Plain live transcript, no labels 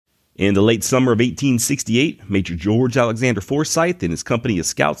In the late summer of 1868, Major George Alexander Forsyth and his company of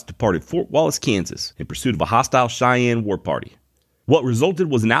scouts departed Fort Wallace, Kansas, in pursuit of a hostile Cheyenne war party. What resulted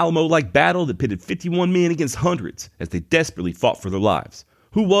was an Alamo-like battle that pitted 51 men against hundreds as they desperately fought for their lives.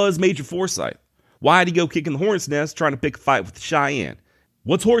 Who was Major Forsyth? Why'd he go kicking the hornet's nest trying to pick a fight with the Cheyenne?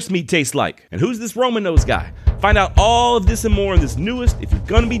 What's horse meat taste like? And who's this Roman nose guy? Find out all of this and more in this newest, if you're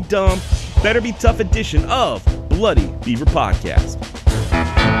gonna be dumb, better be tough edition of Bloody Beaver Podcast.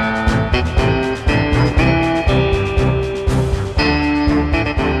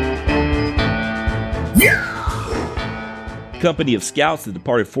 Company of scouts that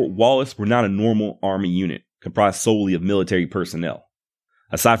departed Fort Wallace were not a normal Army unit, comprised solely of military personnel.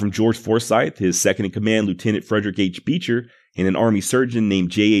 Aside from George Forsyth, his second-in-command Lieutenant Frederick H. Beecher, and an Army surgeon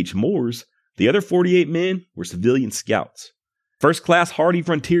named J.H. Moores, the other 48 men were civilian scouts. First-class hardy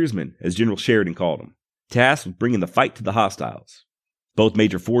frontiersmen, as General Sheridan called them, tasked with bringing the fight to the hostiles. Both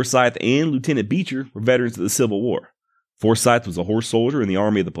Major Forsyth and Lieutenant Beecher were veterans of the Civil War. Forsyth was a horse soldier in the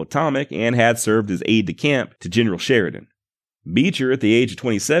Army of the Potomac and had served as aide-de-camp to General Sheridan. Beecher, at the age of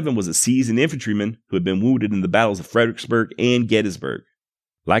 27, was a seasoned infantryman who had been wounded in the battles of Fredericksburg and Gettysburg.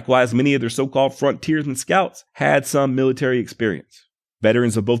 Likewise, many of their so-called frontiersmen scouts had some military experience.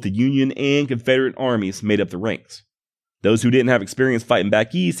 Veterans of both the Union and Confederate armies made up the ranks. Those who didn't have experience fighting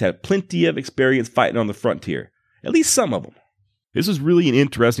back east had plenty of experience fighting on the frontier, at least some of them. This was really an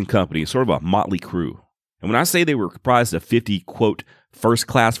interesting company, sort of a motley crew. And when I say they were comprised of 50, quote,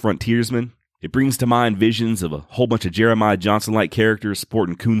 first-class frontiersmen, it brings to mind visions of a whole bunch of Jeremiah Johnson-like characters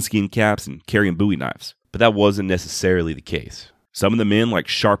sporting coonskin caps and carrying Bowie knives. But that wasn't necessarily the case. Some of the men, like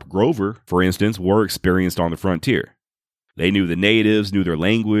Sharp Grover, for instance, were experienced on the frontier. They knew the natives, knew their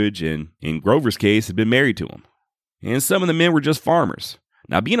language, and in Grover's case, had been married to them. And some of the men were just farmers.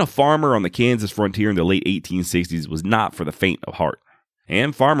 Now, being a farmer on the Kansas frontier in the late 1860s was not for the faint of heart.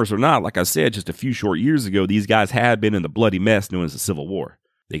 And farmers or not, like I said just a few short years ago, these guys had been in the bloody mess known as the Civil War.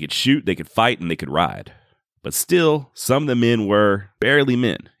 They could shoot, they could fight, and they could ride. But still, some of the men were barely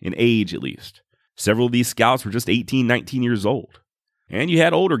men, in age at least. Several of these scouts were just 18, 19 years old. And you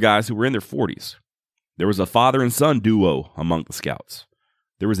had older guys who were in their 40s. There was a father and son duo among the scouts.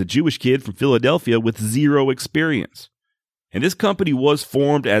 There was a Jewish kid from Philadelphia with zero experience. And this company was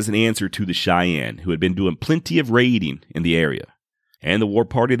formed as an answer to the Cheyenne, who had been doing plenty of raiding in the area. And the war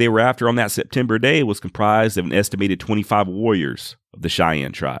party they were after on that September day was comprised of an estimated 25 warriors of the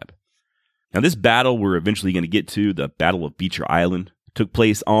Cheyenne tribe. Now, this battle we're eventually going to get to, the Battle of Beecher Island, took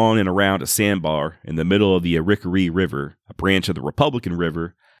place on and around a sandbar in the middle of the Arickaree River, a branch of the Republican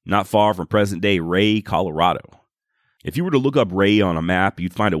River, not far from present-day Ray, Colorado. If you were to look up Ray on a map,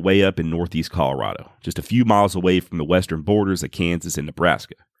 you'd find it way up in northeast Colorado, just a few miles away from the western borders of Kansas and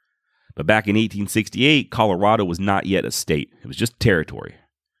Nebraska. But back in 1868, Colorado was not yet a state. It was just territory.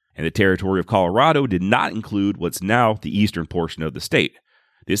 And the territory of Colorado did not include what's now the eastern portion of the state.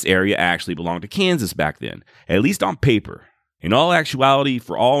 This area actually belonged to Kansas back then, at least on paper. In all actuality,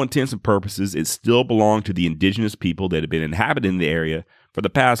 for all intents and purposes, it still belonged to the indigenous people that had been inhabiting the area for the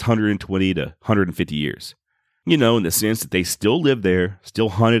past 120 to 150 years. You know, in the sense that they still lived there, still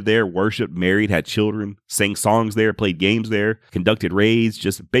hunted there, worshipped, married, had children, sang songs there, played games there, conducted raids,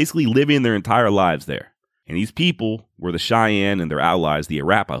 just basically living their entire lives there. And these people were the Cheyenne and their allies, the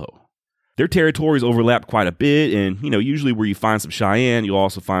Arapaho. Their territories overlapped quite a bit, and, usually where you find some Cheyenne, you'll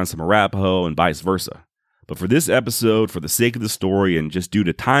also find some Arapaho and vice versa. But for this episode, for the sake of the story and just due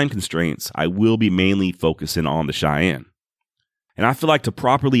to time constraints, I will be mainly focusing on the Cheyenne. And I feel like to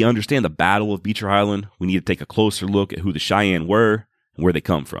properly understand the Battle of Beecher Island, we need to take a closer look at who the Cheyenne were and where they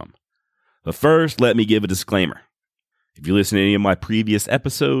come from. But first, let me give a disclaimer. If you listen to any of my previous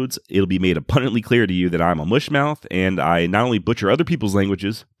episodes, it'll be made abundantly clear to you that I'm a mushmouth and I not only butcher other people's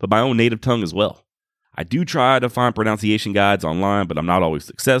languages, but my own native tongue as well. I do try to find pronunciation guides online, but I'm not always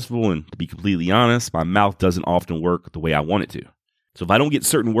successful, and to be completely honest, my mouth doesn't often work the way I want it to. So if I don't get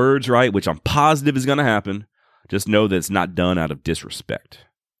certain words right, which I'm positive is going to happen, just know that it's not done out of disrespect.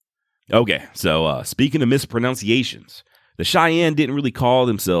 Okay, so speaking of mispronunciations, the Cheyenne didn't really call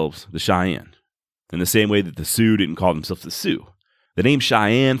themselves the Cheyenne, in the same way that the Sioux didn't call themselves the Sioux. The name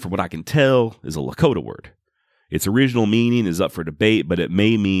Cheyenne, from what I can tell, is a Lakota word. Its original meaning is up for debate, but it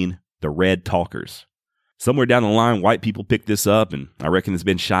may mean the red talkers. Somewhere down the line, white people picked this up, and I reckon it's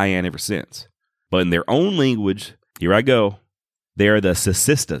been Cheyenne ever since. But in their own language, here I go, they are the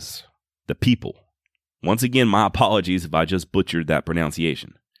Sisistas, the people. Once again, my apologies if I just butchered that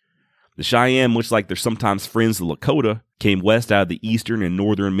pronunciation. The Cheyenne, much like they're sometimes friends the Lakota, came west out of the eastern and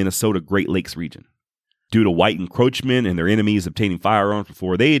northern Minnesota Great Lakes region. Due to white encroachment and their enemies obtaining firearms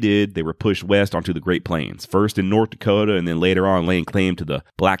before they did, they were pushed west onto the Great Plains, first in North Dakota and then later on laying claim to the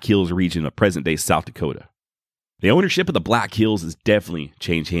Black Hills region of present-day South Dakota. The ownership of the Black Hills has definitely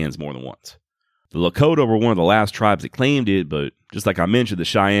changed hands more than once. The Lakota were one of the last tribes that claimed it, but just like I mentioned, the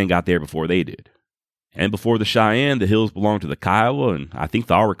Cheyenne got there before they did. And before the Cheyenne, the hills belonged to the Kiowa and I think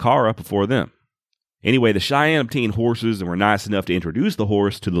the Arikara before them. Anyway, the Cheyenne obtained horses and were nice enough to introduce the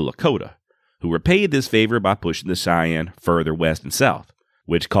horse to the Lakota, who repaid this favor by pushing the Cheyenne further west and south,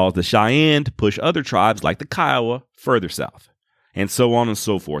 which caused the Cheyenne to push other tribes like the Kiowa further south, and so on and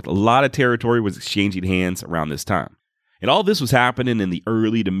so forth. A lot of territory was exchanging hands around this time. And all this was happening in the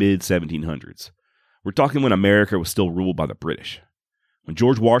early to mid 1700s. We're talking when America was still ruled by the British. When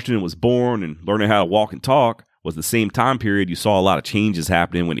George Washington was born and learning how to walk and talk was the same time period you saw a lot of changes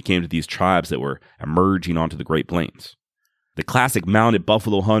happening when it came to these tribes that were emerging onto the Great Plains. The classic mounted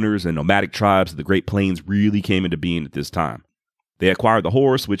buffalo hunters and nomadic tribes of the Great Plains really came into being at this time. They acquired the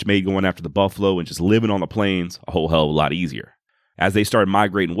horse, which made going after the buffalo and just living on the plains a whole hell of a lot easier. As they started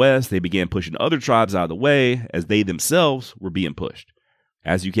migrating west, they began pushing other tribes out of the way as they themselves were being pushed.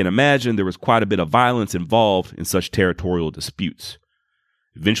 As you can imagine, there was quite a bit of violence involved in such territorial disputes.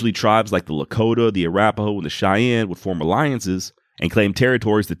 Eventually, tribes like the Lakota, the Arapaho, and the Cheyenne would form alliances and claim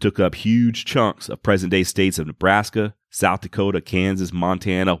territories that took up huge chunks of present-day states of Nebraska, South Dakota, Kansas,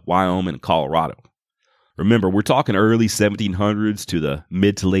 Montana, Wyoming, and Colorado. Remember, we're talking early 1700s to the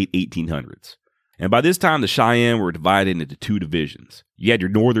mid to late 1800s. And by this time, the Cheyenne were divided into two divisions. You had your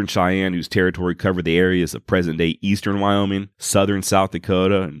northern Cheyenne, whose territory covered the areas of present-day eastern Wyoming, southern South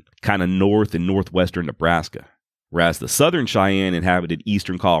Dakota, and kind of north and northwestern Nebraska, whereas the southern Cheyenne inhabited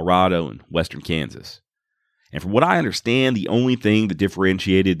eastern Colorado and western Kansas. And from what I understand, the only thing that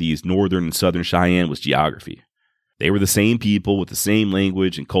differentiated these northern and southern Cheyenne was geography. They were the same people with the same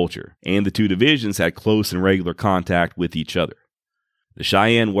language and culture, and the two divisions had close and regular contact with each other. The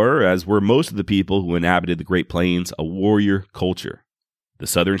Cheyenne were, as were most of the people who inhabited the Great Plains, a warrior culture. The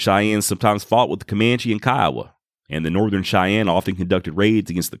Southern Cheyenne sometimes fought with the Comanche and Kiowa, and the Northern Cheyenne often conducted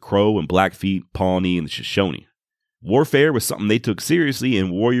raids against the Crow and Blackfeet, Pawnee, and the Shoshone. Warfare was something they took seriously,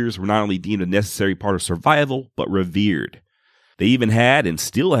 and warriors were not only deemed a necessary part of survival, but revered. They even had, and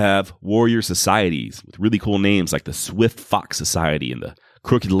still have, warrior societies with really cool names like the Swift Fox Society and the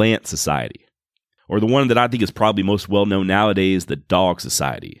Crooked Lance Society. Or the one that I think is probably most well-known nowadays, the Dog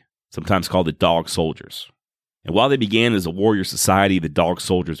Society, sometimes called the Dog Soldiers. And while they began as a warrior society, the Dog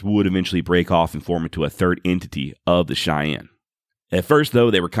Soldiers would eventually break off and form into a third entity of the Cheyenne. At first,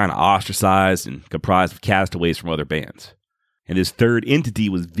 though, they were kind of ostracized and comprised of castaways from other bands. And this third entity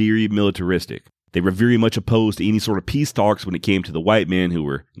was very militaristic. They were very much opposed to any sort of peace talks when it came to the white men who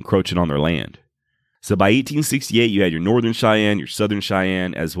were encroaching on their land. So by 1868, you had your Northern Cheyenne, your Southern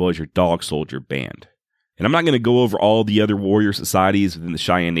Cheyenne, as well as your Dog Soldier band. And I'm not going to go over all the other warrior societies within the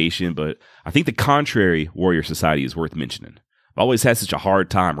Cheyenne Nation, but I think the Contrary Warrior Society is worth mentioning. I've always had such a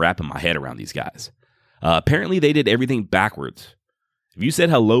hard time wrapping my head around these guys. Apparently, they did everything backwards. If you said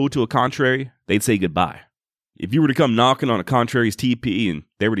hello to a Contrary, they'd say goodbye. If you were to come knocking on a Contrary's teepee and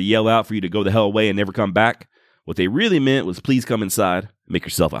they were to yell out for you to go the hell away and never come back, what they really meant was please come inside and make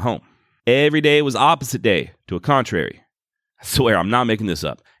yourself at home. Every day was opposite day to a Contrary. I swear, I'm not making this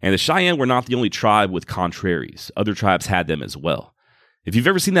up. And the Cheyenne were not the only tribe with contraries. Other tribes had them as well. If you've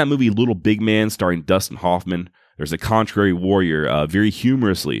ever seen that movie Little Big Man starring Dustin Hoffman, there's a contrary warrior very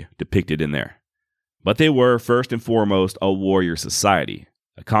humorously depicted in there. But they were, first and foremost, a warrior society.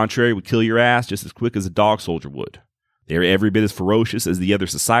 A contrary would kill your ass just as quick as a dog soldier would. They are every bit as ferocious as the other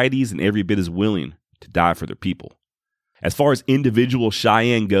societies and every bit as willing to die for their people. As far as individual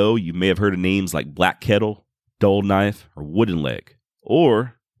Cheyenne go, you may have heard of names like Black Kettle, Dull Knife, or Wooden Leg,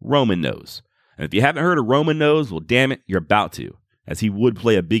 or Roman Nose. And if you haven't heard of Roman Nose, well, damn it, you're about to, as he would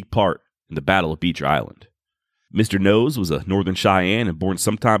play a big part in the Battle of Beecher Island. Mr. Nose was a Northern Cheyenne and born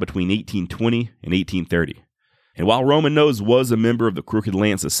sometime between 1820 and 1830. And while Roman Nose was a member of the Crooked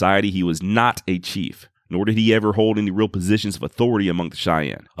Lance Society, he was not a chief, nor did he ever hold any real positions of authority among the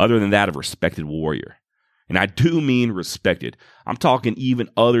Cheyenne, other than that of respected warrior. And I do mean respected. I'm talking even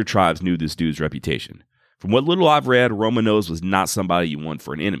other tribes knew this dude's reputation. From what little I've read, Roman Nose was not somebody you want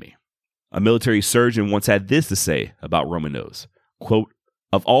for an enemy. A military surgeon once had this to say about Roman Nose, quote,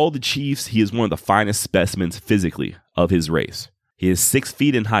 "Of all the chiefs, he is one of the finest specimens physically of his race. He is 6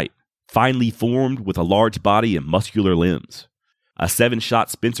 feet in height, finely formed with a large body and muscular limbs. A 7-shot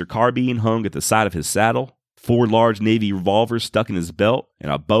Spencer carbine hung at the side of his saddle, 4 large Navy revolvers stuck in his belt,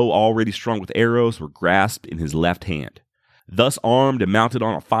 and a bow already strung with arrows were grasped in his left hand. Thus armed and mounted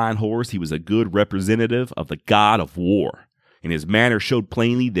on a fine horse, he was a good representative of the god of war. and his manner showed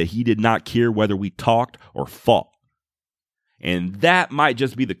plainly that he did not care whether we talked or fought. And that might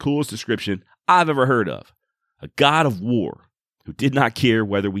just be the coolest description I've ever heard of. A god of war who did not care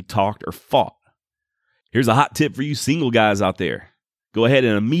whether we talked or fought. Here's a hot tip for you single guys out there. Go ahead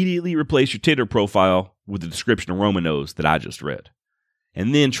and immediately replace your Tinder profile with the description of Roman nose that I just read.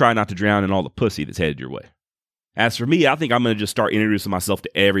 And then try not to drown in all the pussy that's headed your way. As for me, I think I'm going to just start introducing myself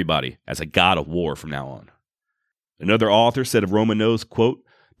to everybody as a god of war from now on. Another author said of Roman nose, quote,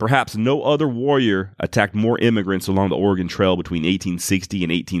 "Perhaps no other warrior attacked more immigrants along the Oregon Trail between 1860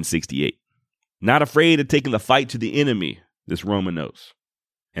 and 1868. Not afraid of taking the fight to the enemy, this Roman nose."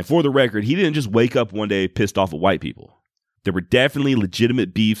 And for the record, he didn't just wake up one day pissed off at white people. There were definitely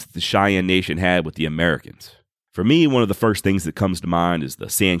legitimate beefs the Cheyenne Nation had with the Americans. For me, one of the first things that comes to mind is the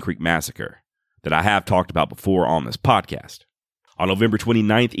Sand Creek Massacre that I have talked about before on this podcast. On November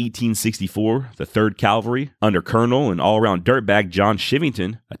 29th, 1864, the 3rd Cavalry, under Colonel and all-around dirtbag John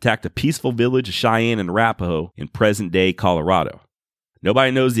Shivington, attacked a peaceful village of Cheyenne and Arapaho in present-day Colorado.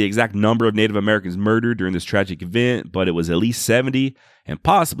 Nobody knows the exact number of Native Americans murdered during this tragic event, but it was at least 70 and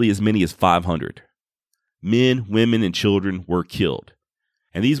possibly as many as 500. Men, women, and children were killed.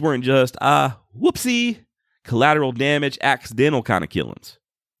 And these weren't just, whoopsie, collateral damage, accidental kind of killings.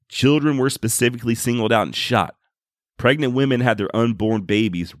 Children were specifically singled out and shot. Pregnant women had their unborn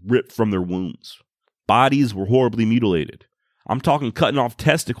babies ripped from their wombs. Bodies were horribly mutilated. I'm talking cutting off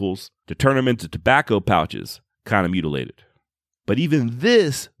testicles to turn them into tobacco pouches, kind of mutilated. But even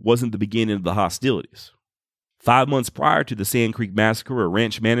this wasn't the beginning of the hostilities. 5 months prior to the Sand Creek Massacre, a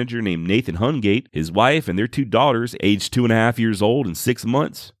ranch manager named Nathan Hungate, his wife, and their 2 daughters, aged 2.5 years old and 6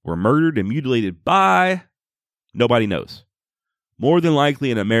 months, were murdered and mutilated by nobody knows. More than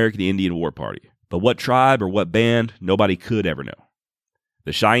likely an American Indian war party. But what tribe or what band, nobody could ever know.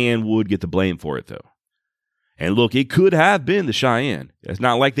 The Cheyenne would get the blame for it, though. And look, it could have been the Cheyenne. It's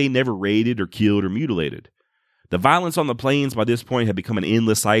not like they never raided or killed or mutilated. The violence on the plains by this point had become an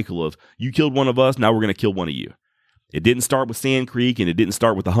endless cycle of, you killed one of us, now we're going to kill one of you. It didn't start with Sand Creek, and it didn't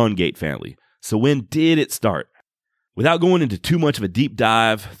start with the Hungate family. So when did it start? Without going into too much of a deep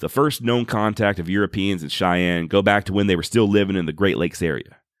dive, the first known contact of Europeans and Cheyenne go back to when they were still living in the Great Lakes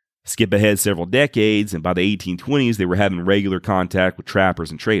area. Skip ahead several decades, and by the 1820s, they were having regular contact with trappers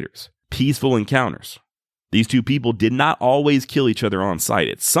and traders. Peaceful encounters. These two people did not always kill each other on sight.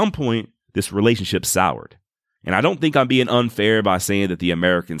 At some point, this relationship soured. And I don't think I'm being unfair by saying that the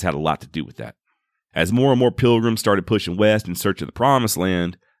Americans had a lot to do with that. As more and more pilgrims started pushing west in search of the Promised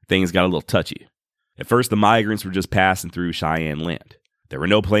Land, things got a little touchy. At first, the migrants were just passing through Cheyenne land. There were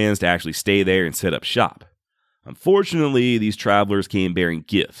no plans to actually stay there and set up shop. Unfortunately, these travelers came bearing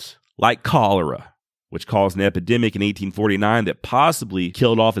gifts, like cholera, which caused an epidemic in 1849 that possibly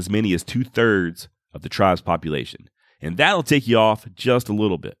killed off as many as 2/3 of the tribe's population. And that'll take you off just a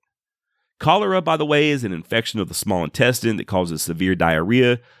little bit. Cholera, by the way, is an infection of the small intestine that causes severe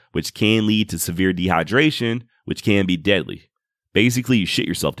diarrhea, which can lead to severe dehydration, which can be deadly. Basically, you shit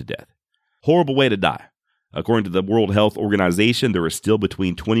yourself to death. Horrible way to die. According to the World Health Organization, there are still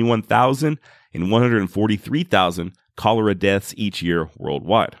between 21,000 and 143,000 cholera deaths each year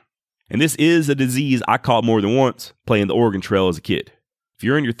worldwide. And this is a disease I caught more than once playing the Oregon Trail as a kid. If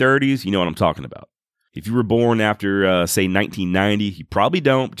you're in your 30s, you know what I'm talking about. If you were born after, say, 1990, you probably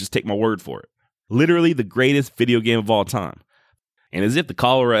don't, but just take my word for it. Literally the greatest video game of all time. And as if the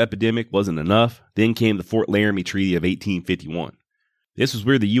cholera epidemic wasn't enough, then came the Fort Laramie Treaty of 1851. This was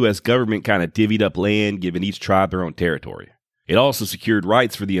where the U.S. government kind of divvied up land, giving each tribe their own territory. It also secured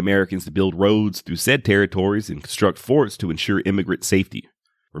rights for the Americans to build roads through said territories and construct forts to ensure immigrant safety.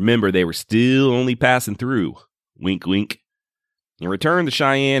 Remember, they were still only passing through. Wink, wink. In return, the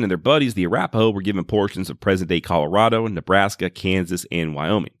Cheyenne and their buddies, the Arapaho, were given portions of present-day Colorado, Nebraska, Kansas, and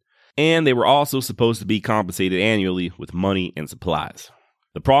Wyoming. And they were also supposed to be compensated annually with money and supplies.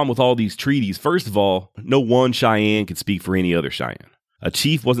 The problem with all these treaties, first of all, no one Cheyenne could speak for any other Cheyenne. A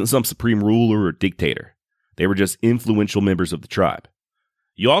chief wasn't some supreme ruler or dictator. They were just influential members of the tribe.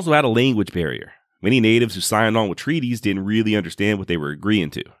 You also had a language barrier. Many natives who signed on with treaties didn't really understand what they were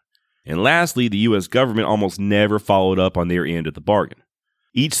agreeing to. And lastly, the U.S. government almost never followed up on their end of the bargain.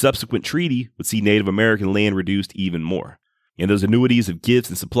 Each subsequent treaty would see Native American land reduced even more. And those annuities of gifts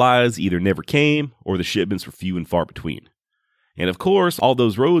and supplies either never came or the shipments were few and far between. And of course, all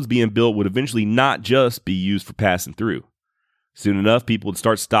those roads being built would eventually not just be used for passing through. Soon enough, people would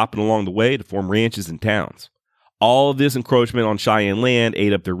start stopping along the way to form ranches and towns. All of this encroachment on Cheyenne land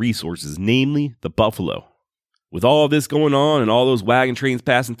ate up their resources, namely the buffalo. With all of this going on and all those wagon trains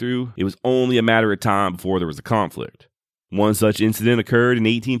passing through, it was only a matter of time before there was a conflict. One such incident occurred in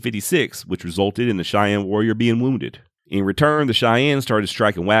 1856, which resulted in the Cheyenne warrior being wounded. In return, the Cheyenne started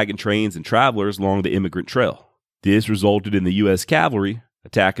striking wagon trains and travelers along the Immigrant Trail. This resulted in the U.S. cavalry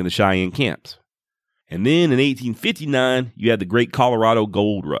attacking the Cheyenne camps. And then in 1859, you had the Great Colorado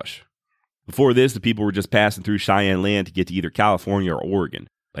Gold Rush. Before this, the people were just passing through Cheyenne land to get to either California or Oregon.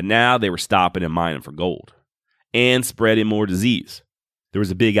 But now they were stopping and mining for gold. And spreading more disease. There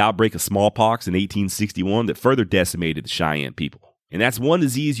was a big outbreak of smallpox in 1861 that further decimated the Cheyenne people. And that's one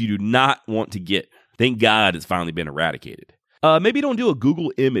disease you do not want to get. Thank God it's finally been eradicated. Maybe don't do a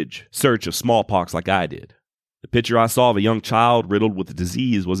Google image search of smallpox like I did. The picture I saw of a young child riddled with the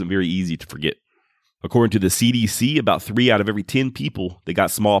disease wasn't very easy to forget. According to the CDC, about 3 out of every 10 people that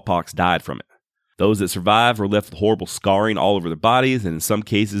got smallpox died from it. Those that survived were left with horrible scarring all over their bodies, and in some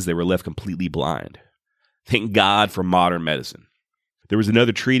cases, they were left completely blind. Thank God for modern medicine. There was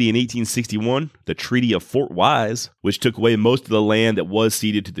another treaty in 1861, the Treaty of Fort Wise, which took away most of the land that was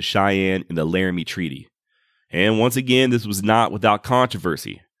ceded to the Cheyenne in the Laramie Treaty. And once again, this was not without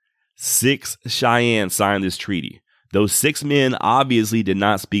controversy. 6 Cheyenne signed this treaty. Those 6 men obviously did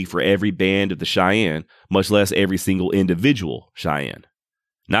not speak for every band of the Cheyenne, much less every single individual Cheyenne.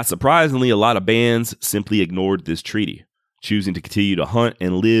 Not surprisingly, a lot of bands simply ignored this treaty, choosing to continue to hunt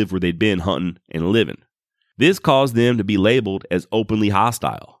and live where they'd been hunting and living. This caused them to be labeled as openly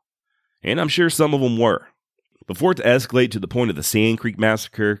hostile. And I'm sure some of them were. Before it to escalate to the point of the Sand Creek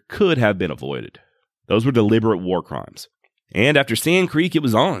Massacre could have been avoided. Those were deliberate war crimes. And after Sand Creek, it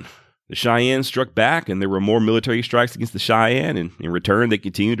was on. The Cheyenne struck back, and there were more military strikes against the Cheyenne, and in return, they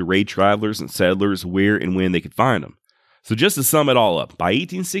continued to raid travelers and settlers where and when they could find them. So just to sum it all up, by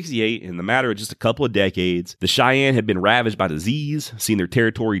 1868, in the matter of just a couple of decades, the Cheyenne had been ravaged by disease, seen their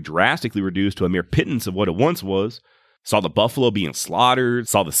territory drastically reduced to a mere pittance of what it once was, saw the buffalo being slaughtered,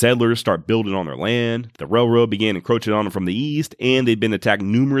 saw the settlers start building on their land, the railroad began encroaching on them from the east, and they'd been attacked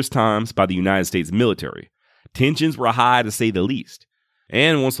numerous times by the United States military. Tensions were high, to say the least.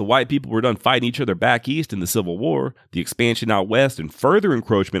 And once the white people were done fighting each other back east in the Civil War, the expansion out west and further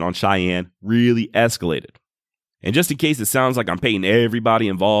encroachment on Cheyenne really escalated. And just in case it sounds like I'm painting everybody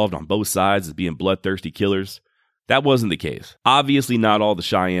involved on both sides as being bloodthirsty killers, that wasn't the case. Obviously, not all the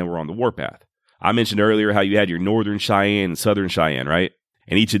Cheyenne were on the warpath. I mentioned earlier how you had your Northern Cheyenne and Southern Cheyenne, right?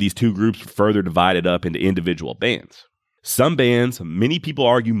 And each of these 2 groups were further divided up into individual bands. Some bands, many people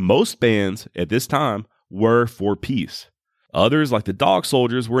argue most bands at this time, were for peace. Others, like the Dog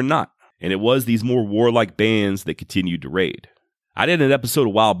Soldiers, were not. And it was these more warlike bands that continued to raid. I did an episode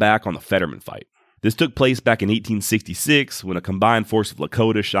a while back on the Fetterman fight. This took place back in 1866 when a combined force of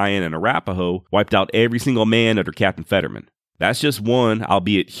Lakota, Cheyenne, and Arapaho wiped out every single man under Captain Fetterman. That's just one,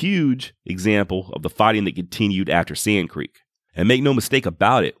 albeit huge, example of the fighting that continued after Sand Creek. And make no mistake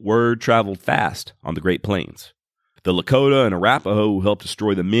about it, word traveled fast on the Great Plains. The Lakota and Arapaho who helped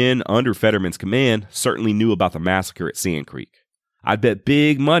destroy the men under Fetterman's command certainly knew about the massacre at Sand Creek. I'd bet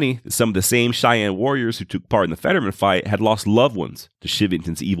big money that some of the same Cheyenne warriors who took part in the Fetterman fight had lost loved ones to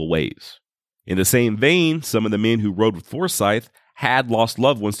Chivington's evil ways. In the same vein, some of the men who rode with Forsyth had lost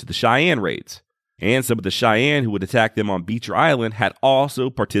loved ones to the Cheyenne raids, and some of the Cheyenne who would attack them on Beecher Island had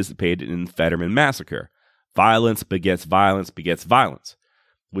also participated in the Fetterman massacre. Violence begets violence begets violence,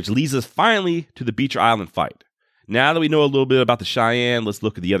 which leads us finally to the Beecher Island fight. Now that we know a little bit about the Cheyenne, let's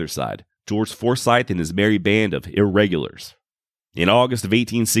look at the other side, George Forsyth and his merry band of irregulars. In August of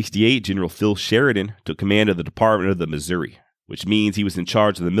 1868, General Phil Sheridan took command of the Department of the Missouri, which means he was in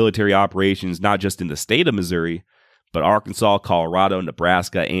charge of the military operations not just in the state of Missouri, but Arkansas, Colorado,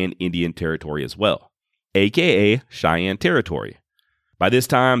 Nebraska, and Indian Territory as well, aka Cheyenne Territory. By this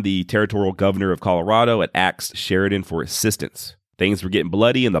time, the territorial governor of Colorado had asked Sheridan for assistance. Things were getting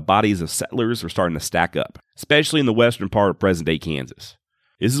bloody and the bodies of settlers were starting to stack up, especially in the western part of present-day Kansas.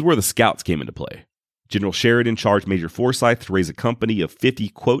 This is where the scouts came into play. General Sheridan charged Major Forsyth to raise a company of 50,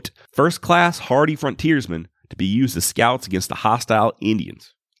 quote, first-class hardy frontiersmen to be used as scouts against the hostile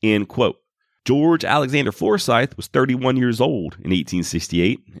Indians, end quote. George Alexander Forsyth was 31 years old in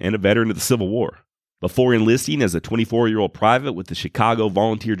 1868 and a veteran of the Civil War. Before enlisting as a 24-year-old private with the Chicago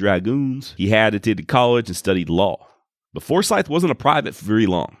Volunteer Dragoons, he had attended college and studied law. But Forsyth wasn't a private for very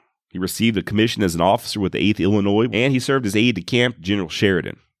long. He received a commission as an officer with the 8th Illinois, and he served as aide-de-camp to General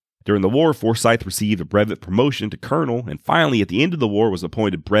Sheridan. During the war, Forsyth received a brevet promotion to colonel, and finally, at the end of the war, was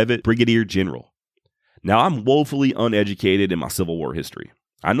appointed brevet brigadier general. Now, I'm woefully uneducated in my Civil War history.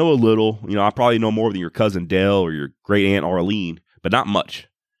 I know a little, I probably know more than your cousin Dell or your great aunt Arlene, but not much.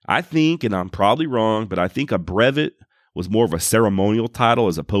 I think, and I'm probably wrong, but I think a brevet was more of a ceremonial title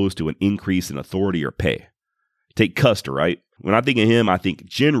as opposed to an increase in authority or pay. Take Custer, right? When I think of him, I think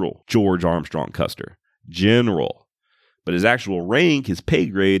General George Armstrong Custer. General. But his actual rank, his pay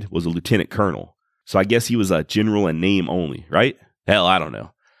grade, was a lieutenant colonel. So I guess he was a general in name only, right? Hell, I don't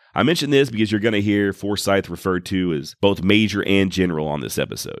know. I mention this because you're going to hear Forsyth referred to as both major and general on this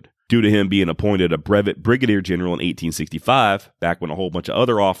episode, due to him being appointed a brevet brigadier general in 1865, back when a whole bunch of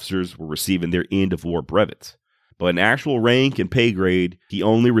other officers were receiving their end-of-war brevets. But in actual rank and pay grade, he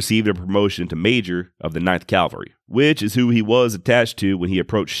only received a promotion to major of the 9th Cavalry, which is who he was attached to when he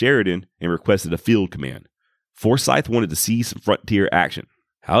approached Sheridan and requested a field command. Forsyth wanted to see some frontier action.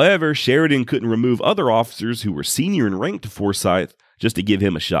 However, Sheridan couldn't remove other officers who were senior in rank to Forsyth just to give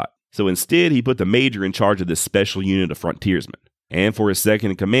him a shot. So instead, he put the major in charge of this special unit of frontiersmen. And for his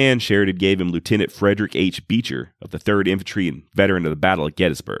second in command, Sheridan gave him Lieutenant Frederick H. Beecher of the 3rd Infantry and veteran of the Battle of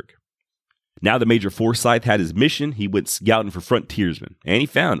Gettysburg. Now that Major Forsyth had his mission, he went scouting for frontiersmen, and he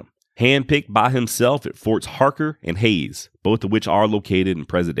found them, handpicked by himself at Forts Harker and Hayes, both of which are located in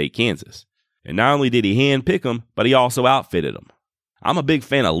present-day Kansas. And not only did he handpick them, but he also outfitted them. I'm a big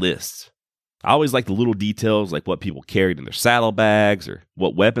fan of lists. I always like the little details, like what people carried in their saddlebags, or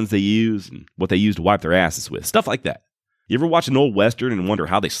what weapons they used, and what they used to wipe their asses with, stuff like that. You ever watch an old Western and wonder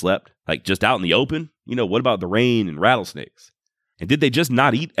how they slept? Like, just out in the open? You know, what about the rain and rattlesnakes? And did they just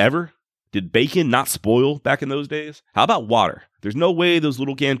not eat ever? Did bacon not spoil back in those days? How about water? There's no way those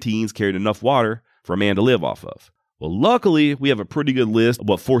little canteens carried enough water for a man to live off of. Well, luckily, we have a pretty good list of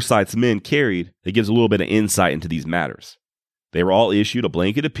what Forsyth's men carried that gives a little bit of insight into these matters. They were all issued a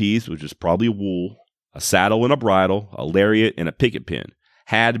blanket apiece, which is probably wool, a saddle and a bridle, a lariat, and a picket pin.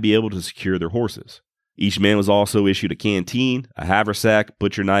 Had to be able to secure their horses. Each man was also issued a canteen, a haversack,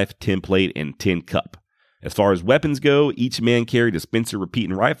 butcher knife, tin plate, and tin cup. As far as weapons go, each man carried a Spencer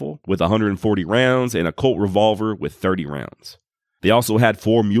repeating rifle with 140 rounds and a Colt revolver with 30 rounds. They also had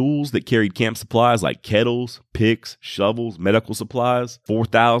 4 mules that carried camp supplies like kettles, picks, shovels, medical supplies,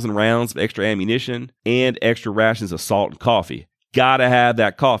 4,000 rounds of extra ammunition, and extra rations of salt and coffee. Gotta have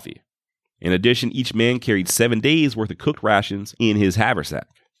that coffee. In addition, each man carried 7 days worth of cooked rations in his haversack.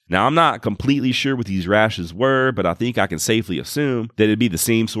 Now, I'm not completely sure what these rations were, but I think I can safely assume that it'd be the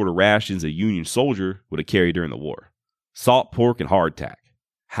same sort of rations a Union soldier would have carried during the war. Salt, pork, and hardtack.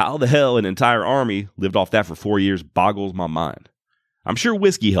 How the hell an entire army lived off that for 4 years boggles my mind. I'm sure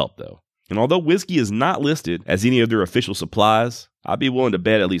whiskey helped, though. And although whiskey is not listed as any of their official supplies, I'd be willing to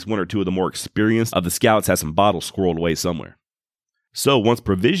bet at least 1 or 2 of the more experienced of the scouts had some bottles squirreled away somewhere. So once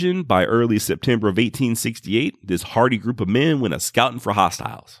provisioned, by early September of 1868, this hardy group of men went a-scouting for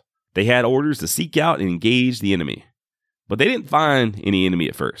hostiles. They had orders to seek out and engage the enemy. But they didn't find any enemy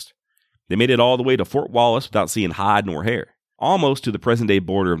at first. They made it all the way to Fort Wallace without seeing hide nor hair, almost to the present-day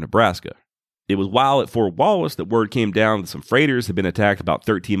border of Nebraska. It was while at Fort Wallace that word came down that some freighters had been attacked about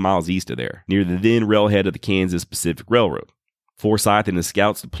 13 miles east of there, near the then railhead of the Kansas Pacific Railroad. Forsyth and his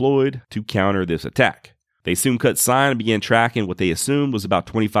scouts deployed to counter this attack. They soon cut sign and began tracking what they assumed was about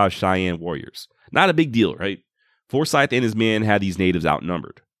 25 Cheyenne warriors. Not a big deal, right? Forsyth and his men had these natives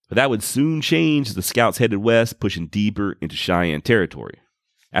outnumbered. But that would soon change as the scouts headed west, pushing deeper into Cheyenne territory.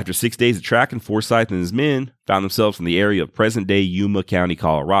 After 6 days of tracking, Forsyth and his men found themselves in the area of present-day Yuma County,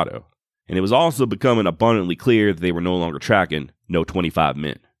 Colorado. And it was also becoming abundantly clear that they were no longer tracking no 25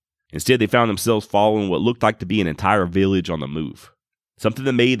 men. Instead, they found themselves following what looked like to be an entire village on the move. Something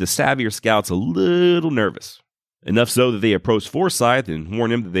that made the savvier scouts a little nervous. Enough so that they approached Forsyth and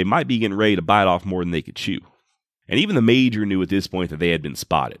warned him that they might be getting ready to bite off more than they could chew. And even the major knew at this point that they had been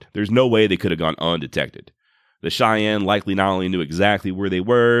spotted. There's no way they could have gone undetected. The Cheyenne likely not only knew exactly where they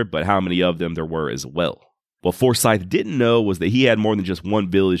were, but how many of them there were as well. What Forsyth didn't know was that he had more than just one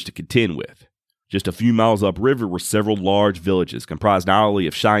village to contend with. Just a few miles upriver were several large villages comprised not only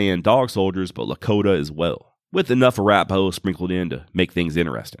of Cheyenne dog soldiers, but Lakota as well, with enough Arapaho sprinkled in to make things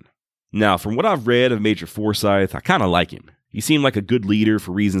interesting. Now, from what I've read of Major Forsyth, I kind of like him. He seemed like a good leader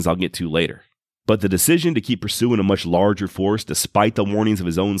for reasons I'll get to later. But the decision to keep pursuing a much larger force despite the warnings of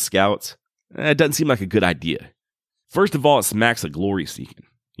his own scouts, it doesn't seem like a good idea. First of all, it smacks of glory seeking.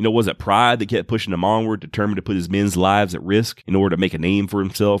 Was it pride that kept pushing him onward, determined to put his men's lives at risk in order to make a name for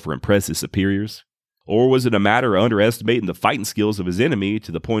himself or impress his superiors? Or was it a matter of underestimating the fighting skills of his enemy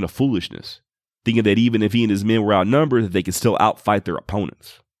to the point of foolishness, thinking that even if he and his men were outnumbered, that they could still outfight their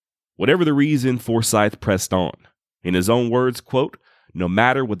opponents? Whatever the reason, Forsyth pressed on. In his own words, quote, "No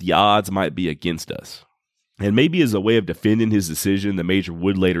matter what the odds might be against us." And maybe as a way of defending his decision, the major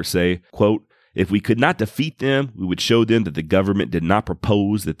would later say, quote, "If we could not defeat them, we would show them that the government did not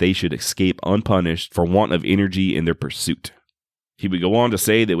propose that they should escape unpunished for want of energy in their pursuit." He would go on to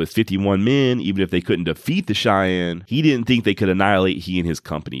say that with 51 men, even if they couldn't defeat the Cheyenne, he didn't think they could annihilate he and his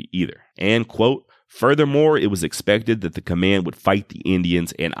company either. And, quote, "Furthermore, it was expected that the command would fight the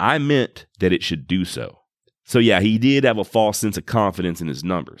Indians, and I meant that it should do so." So yeah, he did have a false sense of confidence in his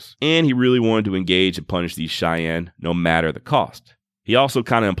numbers, and he really wanted to engage and punish these Cheyenne no matter the cost. He also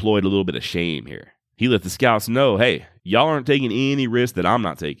kind of employed a little bit of shame here. He let the scouts know, hey, y'all aren't taking any risk that I'm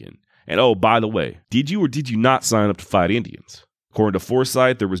not taking. And oh, by the way, did you or did you not sign up to fight Indians? According to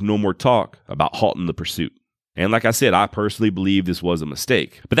Forsyth, there was no more talk about halting the pursuit. And like I said, I personally believe this was a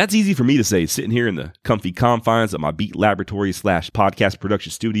mistake. But that's easy for me to say, sitting here in the comfy confines of my Beat Laboratory / podcast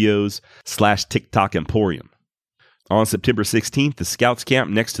production studios / TikTok emporium. On September 16th, the scouts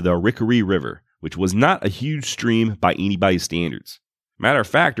camped next to the Arickaree River, which was not a huge stream by anybody's standards. Matter of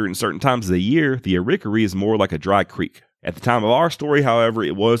fact, during certain times of the year, the Arickaree is more like a dry creek. At the time of our story, however,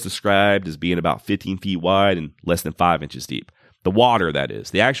 it was described as being about 15 feet wide and less than 5 inches deep. The water, that is.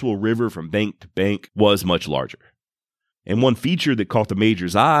 The actual river from bank to bank was much larger. And one feature that caught the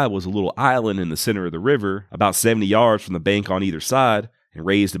major's eye was a little island in the center of the river, about 70 yards from the bank on either side, and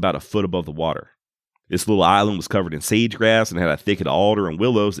raised about a foot above the water. This little island was covered in sage grass and had a thicket of alder and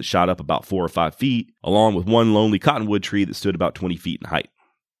willows that shot up about 4 or 5 feet, along with one lonely cottonwood tree that stood about 20 feet in height.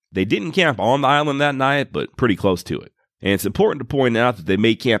 They didn't camp on the island that night, but pretty close to it. And it's important to point out that they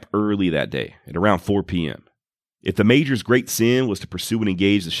made camp early that day, at around 4 p.m. If the major's great sin was to pursue and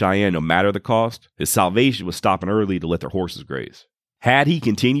engage the Cheyenne no matter the cost, his salvation was stopping early to let their horses graze. Had he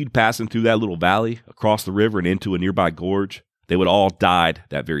continued passing through that little valley, across the river and into a nearby gorge, they would all died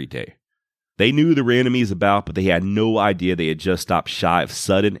that very day. They knew there were enemies about, but they had no idea they had just stopped shy of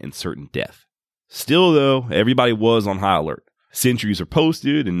sudden and certain death. Still, though, everybody was on high alert. Sentries were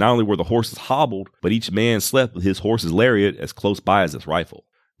posted, and not only were the horses hobbled, but each man slept with his horse's lariat as close by as his rifle.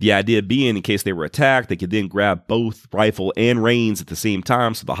 The idea being, in case they were attacked, they could then grab both rifle and reins at the same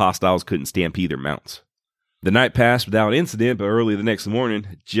time so the hostiles couldn't stampede their mounts. The night passed without incident, but early the next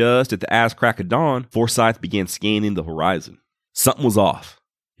morning, just at the ass crack of dawn, Forsyth began scanning the horizon. Something was off,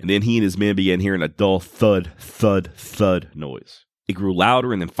 and then he and his men began hearing a dull thud, thud, thud noise. It grew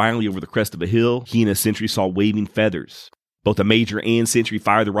louder, and then finally over the crest of a hill, he and his sentry saw waving feathers. Both the major and sentry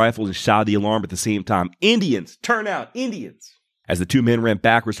fired their rifles and shouted the alarm at the same time. Indians! Turn out! Indians! As the two men ran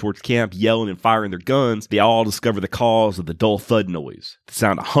backwards towards camp, yelling and firing their guns, they all discovered the cause of the dull thud noise, the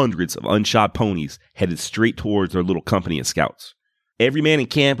sound of hundreds of unshod ponies headed straight towards their little company of scouts. Every man in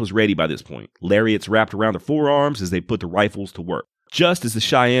camp was ready by this point, lariats wrapped around their forearms as they put the rifles to work, just as the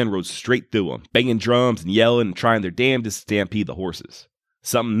Cheyenne rode straight through them, banging drums and yelling and trying their damnedest to stampede the horses.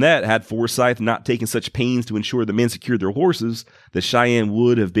 Something that, had Forsyth not taken such pains to ensure the men secured their horses, the Cheyenne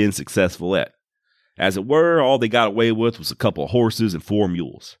would have been successful at. As it were, all they got away with was a couple of horses and 4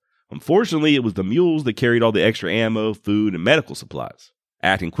 mules. Unfortunately, it was the mules that carried all the extra ammo, food, and medical supplies.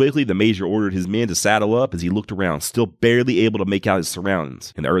 Acting quickly, the major ordered his men to saddle up as he looked around, still barely able to make out his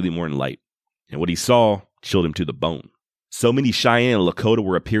surroundings in the early morning light. And what he saw chilled him to the bone. So many Cheyenne and Lakota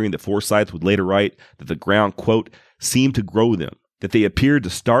were appearing that Forsyth would later write that the ground, quote, seemed to grow them, that they appeared to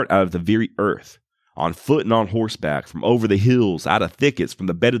start out of the very earth. On foot and on horseback, from over the hills, out of thickets, from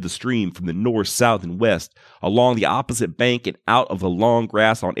the bed of the stream, from the north, south, and west, along the opposite bank and out of the long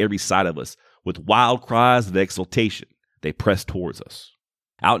grass on every side of us, with wild cries of exultation, they pressed towards us.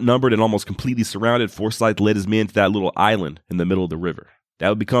 Outnumbered and almost completely surrounded, Forsyth led his men to that little island in the middle of the river. That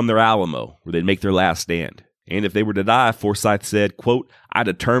would become their Alamo, where they'd make their last stand. And if they were to die, Forsyth said, quote, I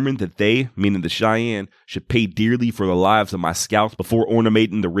determined that they, meaning the Cheyenne, should pay dearly for the lives of my scouts before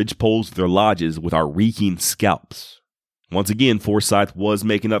ornamenting the ridgepoles of their lodges with our reeking scalps. Once again, Forsyth was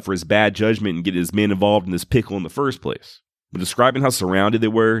making up for his bad judgment and getting his men involved in this pickle in the first place. But describing how surrounded they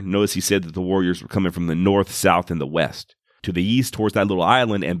were, notice he said that the warriors were coming from the north, south, and the west. To the east, towards that little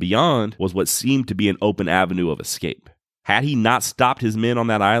island, and beyond, was what seemed to be an open avenue of escape. Had he not stopped his men on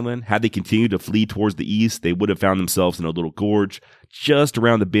that island, had they continued to flee towards the east, they would have found themselves in a little gorge just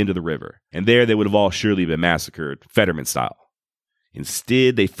around the bend of the river, and there they would have all surely been massacred, Fetterman style.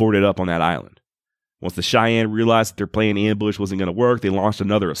 Instead, they forded up on that island. Once the Cheyenne realized that their plan ambush wasn't going to work, they launched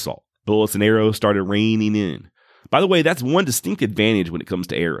another assault. Bullets and arrows started raining in. By the way, that's one distinct advantage when it comes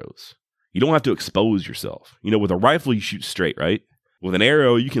to arrows. You don't have to expose yourself. With a rifle, you shoot straight, right? With an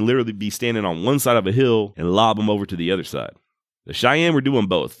arrow, you can literally be standing on one side of a hill and lob them over to the other side. The Cheyenne were doing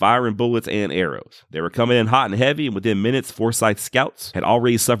both, firing bullets and arrows. They were coming in hot and heavy, and within minutes, Forsyth's scouts had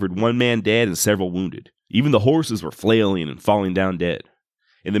already suffered 1 man dead and several wounded. Even the horses were flailing and falling down dead.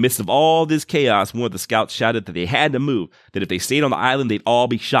 In the midst of all this chaos, one of the scouts shouted that they had to move, that if they stayed on the island, they'd all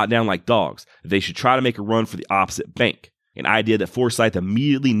be shot down like dogs, that they should try to make a run for the opposite bank, an idea that Forsyth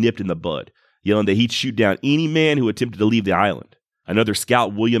immediately nipped in the bud, yelling that he'd shoot down any man who attempted to leave the island. Another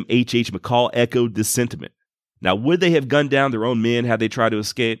scout, William H. McCall, echoed this sentiment. Now, would they have gunned down their own men had they tried to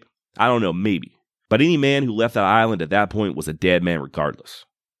escape? I don't know, maybe. But any man who left that island at that point was a dead man regardless.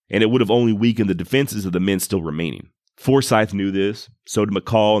 and it would have only weakened the defenses of the men still remaining. Forsyth knew this, so did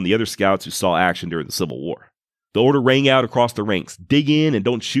McCall and the other scouts who saw action during the Civil War. The order rang out across the ranks: dig in and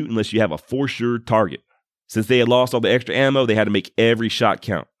don't shoot unless you have a for-sure target. Since they had lost all the extra ammo, they had to make every shot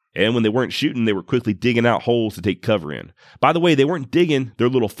count. And when they weren't shooting, they were quickly digging out holes to take cover in. By the way, they weren't digging their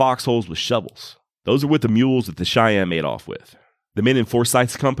little foxholes with shovels. Those are with the mules that the Cheyenne made off with. The men in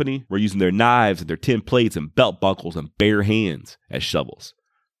Forsyth's company were using their knives and their tin plates and belt buckles and bare hands as shovels,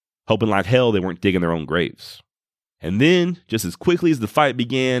 hoping like hell they weren't digging their own graves. And then, just as quickly as the fight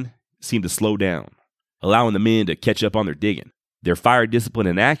began, it seemed to slow down, allowing the men to catch up on their digging. Their fire discipline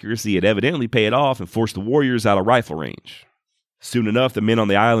and accuracy had evidently paid off and forced the warriors out of rifle range. Soon enough, the men on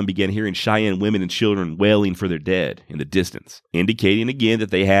the island began hearing Cheyenne women and children wailing for their dead in the distance, indicating again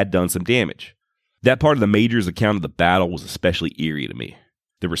that they had done some damage. That part of the major's account of the battle was especially eerie to me.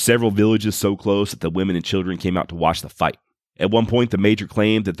 There were several villages so close that the women and children came out to watch the fight. At one point, the major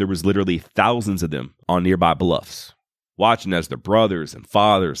claimed that there was literally thousands of them on nearby bluffs, watching as their brothers and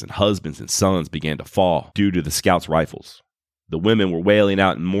fathers and husbands and sons began to fall due to the scouts' rifles. The women were wailing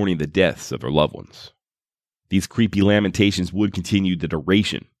out and mourning the deaths of their loved ones. These creepy lamentations would continue the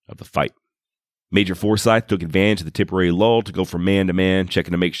duration of the fight. Major Forsyth took advantage of the temporary lull to go from man to man,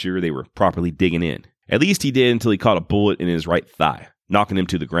 checking to make sure they were properly digging in. At least he did until he caught a bullet in his right thigh, knocking him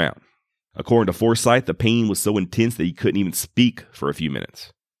to the ground. According to Forsyth, the pain was so intense that he couldn't even speak for a few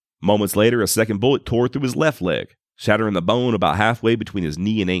minutes. Moments later, a second bullet tore through his left leg, shattering the bone about halfway between his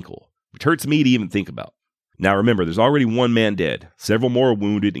knee and ankle, which hurts me to even think about. Now remember, there's already one man dead, several more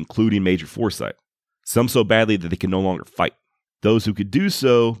wounded, including Major Forsyth, some so badly that they could no longer fight. Those who could do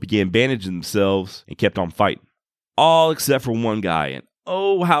so began bandaging themselves and kept on fighting. All except for one guy, and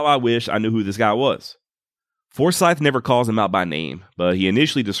oh, how I wish I knew who this guy was. Forsyth never calls him out by name, but he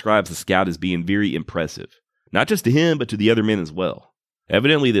initially describes the scout as being very impressive, not just to him, but to the other men as well.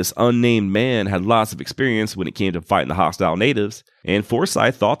 Evidently, this unnamed man had lots of experience when it came to fighting the hostile natives, and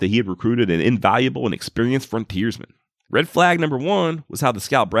Forsyth thought that he had recruited an invaluable and experienced frontiersman. Red flag number 1 was how the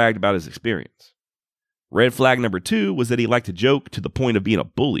scout bragged about his experience. Red flag number 2 was that he liked to joke to the point of being a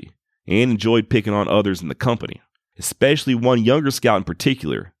bully and enjoyed picking on others in the company, especially one younger scout in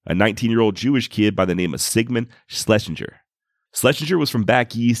particular, a 19-year-old Jewish kid by the name of Sigmund Schlesinger. Schlesinger was from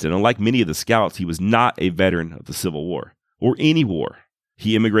back east, and unlike many of the scouts, he was not a veteran of the Civil War, or any war.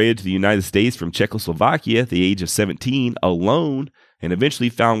 He immigrated to the United States from Czechoslovakia at the age of 17 alone and eventually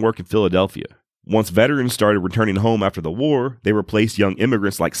found work in Philadelphia. Once veterans started returning home after the war, they replaced young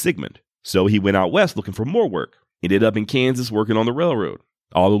immigrants like Sigmund. So he went out west looking for more work. Ended up in Kansas working on the railroad.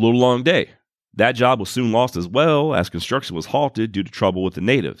 All a little long day. That job was soon lost as well, as construction was halted due to trouble with the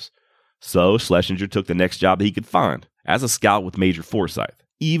natives. So Schlesinger took the next job that he could find, as a scout with Major Forsyth,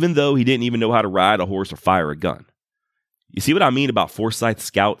 even though he didn't even know how to ride a horse or fire a gun. You see what I mean about Forsyth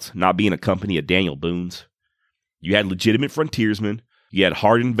scouts not being a company of Daniel Boone's? You had legitimate frontiersmen, you had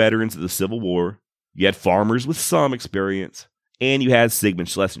hardened veterans of the Civil War, you had farmers with some experience, and you had Sigmund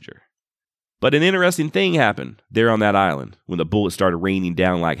Schlesinger. But an interesting thing happened there on that island when the bullets started raining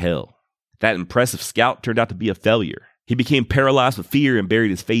down like hell. That impressive scout turned out to be a failure. He became paralyzed with fear and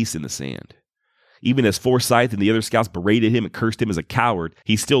buried his face in the sand. Even as Forsyth and the other scouts berated him and cursed him as a coward,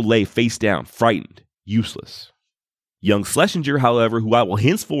 he still lay face down, frightened, useless. Young Schlesinger, however, who I will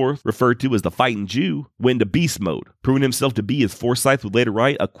henceforth refer to as the fighting Jew, went into beast mode, proving himself to be, as Forsyth would later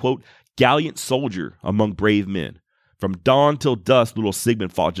write, a, quote, gallant soldier among brave men. From dawn till dusk, little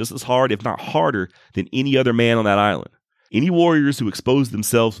Sigmund fought just as hard, if not harder, than any other man on that island. Any warriors who exposed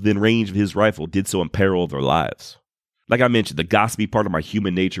themselves within range of his rifle did so in peril of their lives. Like I mentioned, the gossipy part of my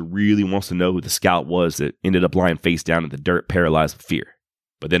human nature really wants to know who the scout was that ended up lying face down in the dirt, paralyzed with fear.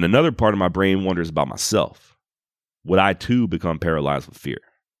 But then another part of my brain wonders about myself. Would I too become paralyzed with fear?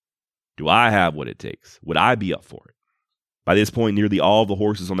 Do I have what it takes? Would I be up for it? By this point, nearly all the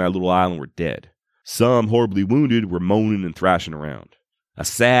horses on that little island were dead. Some, horribly wounded, were moaning and thrashing around. A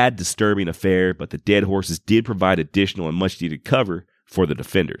sad, disturbing affair, but the dead horses did provide additional and much-needed cover for the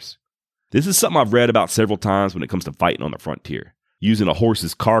defenders. This is something I've read about several times when it comes to fighting on the frontier, using a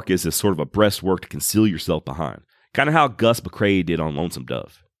horse's carcass as sort of a breastwork to conceal yourself behind, kind of how Gus McCrae did on Lonesome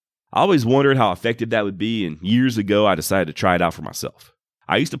Dove. I always wondered how effective that would be, and years ago I decided to try it out for myself.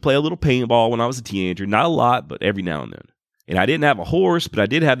 I used to play a little paintball when I was a teenager, not a lot, but every now and then. And I didn't have a horse, but I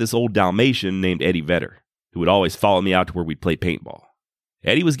did have this old Dalmatian named Eddie Vedder, who would always follow me out to where we'd play paintball.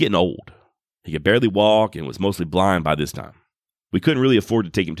 Eddie was getting old. He could barely walk and was mostly blind by this time. We couldn't really afford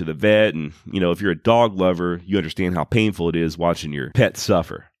to take him to the vet, and, if you're a dog lover, you understand how painful it is watching your pet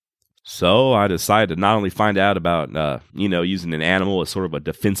suffer. So I decided to not only find out about, using an animal as sort of a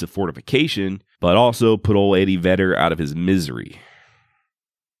defensive fortification, but also put old Eddie Vedder out of his misery.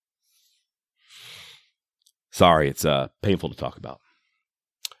 Sorry, it's painful to talk about.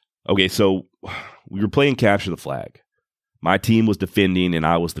 Okay, so we were playing capture the flag. My team was defending, and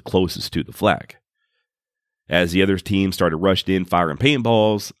I was the closest to the flag. As the other team started rushing in, firing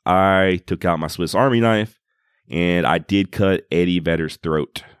paintballs, I took out my Swiss Army knife, and I did cut Eddie Vedder's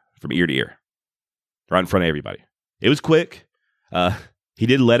throat from ear to ear, right in front of everybody. It was quick. He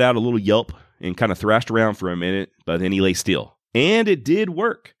did let out a little yelp and kind of thrashed around for a minute, but then he lay still. And it did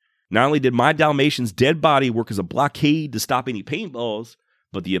work. Not only did my Dalmatian's dead body work as a blockade to stop any paintballs,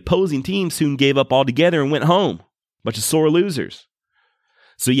 but the opposing team soon gave up altogether and went home. Bunch of sore losers.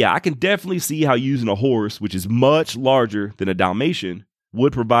 So yeah, I can definitely see how using a horse, which is much larger than a Dalmatian,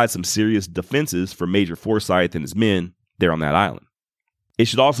 would provide some serious defenses for Major Forsyth and his men there on that island. It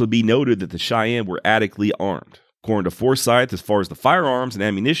should also be noted that the Cheyenne were adequately armed. According to Forsyth, as far as the firearms and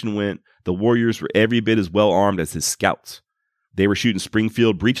ammunition went, the warriors were every bit as well armed as his scouts. They were shooting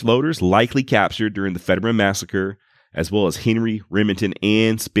Springfield breech loaders, likely captured during the Fetterman Massacre, as well as Henry, Remington,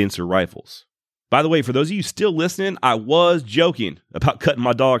 and Spencer rifles. By the way, for those of you still listening, I was joking about cutting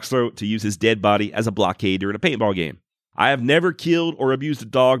my dog's throat to use his dead body as a blockade during a paintball game. I have never killed or abused a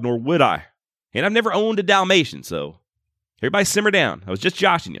dog, nor would I. And I've never owned a Dalmatian, so everybody simmer down. I was just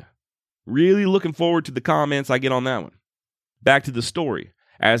joshing you. Really looking forward to the comments I get on that one. Back to the story.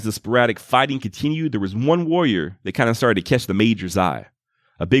 As the sporadic fighting continued, there was one warrior that kind of started to catch the major's eye.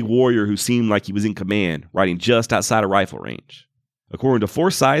 A big warrior who seemed like he was in command, riding just outside of rifle range. According to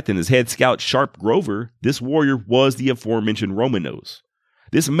Forsyth and his head scout Sharp Grover, this warrior was the aforementioned Roman Nose.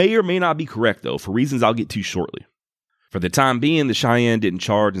 This may or may not be correct, though, for reasons I'll get to shortly. For the time being, the Cheyenne didn't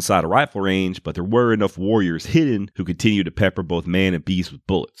charge inside a rifle range, but there were enough warriors hidden who continued to pepper both man and beast with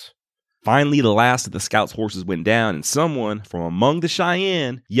bullets. Finally, the last of the scouts' horses went down, and someone from among the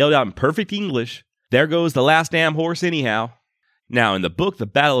Cheyenne yelled out in perfect English, "There goes the last damn horse anyhow." Now, in the book, The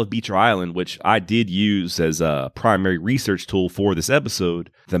Battle of Beecher Island, which I did use as a primary research tool for this episode,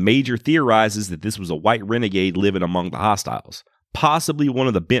 the major theorizes that this was a white renegade living among the hostiles, possibly one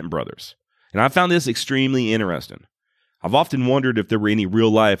of the Bent brothers. And I found this extremely interesting. I've often wondered if there were any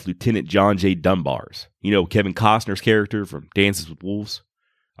real-life Lieutenant John J. Dunbars, you know, Kevin Costner's character from Dances with Wolves,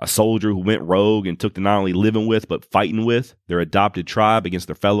 a soldier who went rogue and took to not only living with, but fighting with their adopted tribe against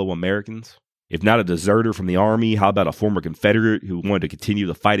their fellow Americans. If not a deserter from the army, how about a former Confederate who wanted to continue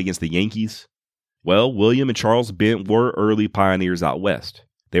the fight against the Yankees? Well, William and Charles Bent were early pioneers out west.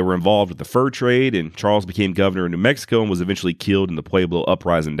 They were involved with the fur trade, and Charles became governor of New Mexico and was eventually killed in the Pueblo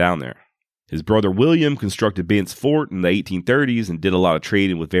uprising down there. His brother William constructed Bent's Fort in the 1830s and did a lot of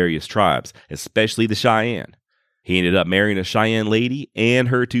trading with various tribes, especially the Cheyenne. He ended up marrying a Cheyenne lady and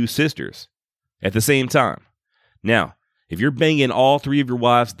her two sisters at the same time. Now, if you're banging all three of your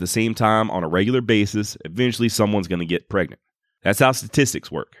wives at the same time on a regular basis, eventually someone's going to get pregnant. That's how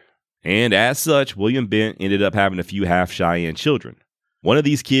statistics work. And as such, William Bent ended up having a few half Cheyenne children. One of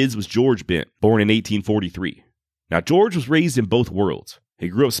these kids was George Bent, born in 1843. Now, George was raised in both worlds. He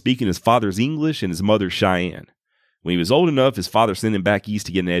grew up speaking his father's English and his mother's Cheyenne. When he was old enough, his father sent him back east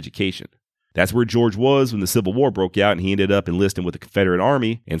to get an education. That's where George was when the Civil War broke out, and he ended up enlisting with the Confederate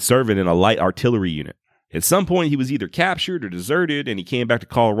Army and serving in a light artillery unit. At some point, he was either captured or deserted, and he came back to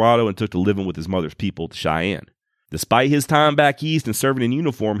Colorado and took to living with his mother's people, the Cheyenne. Despite his time back east and serving in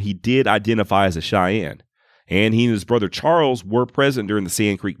uniform, he did identify as a Cheyenne, and he and his brother Charles were present during the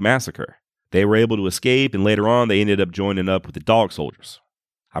Sand Creek Massacre. They were able to escape, and later on, they ended up joining up with the Dog Soldiers.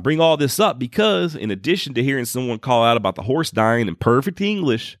 I bring all this up because, in addition to hearing someone call out about the horse dying in perfect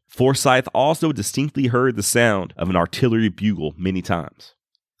English, Forsyth also distinctly heard the sound of an artillery bugle many times.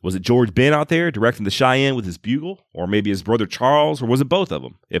 Was it George Bent out there directing the Cheyenne with his bugle? Or maybe his brother Charles? Or was it both of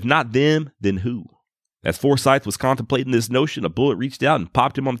them? If not them, then who? As Forsyth was contemplating this notion, a bullet reached out and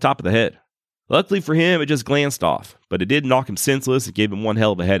popped him on the top of the head. Luckily for him, it just glanced off, but it did knock him senseless and gave him one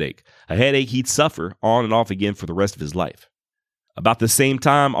hell of a headache he'd suffer on and off again for the rest of his life. About the same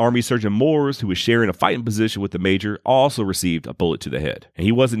time, Army Surgeon Moores, who was sharing a fighting position with the major, also received a bullet to the head, and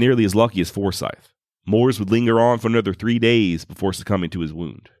he wasn't nearly as lucky as Forsyth. Moores would linger on for another 3 days before succumbing to his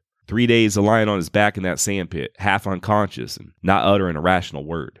wound. 3 days of lying on his back in that sandpit, half unconscious and not uttering a rational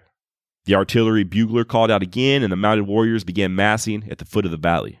word. The artillery bugler called out again, and the mounted warriors began massing at the foot of the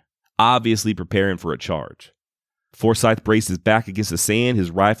valley, obviously preparing for a charge. Forsyth braced his back against the sand, his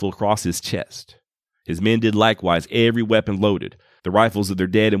rifle across his chest. His men did likewise, every weapon loaded, the rifles of their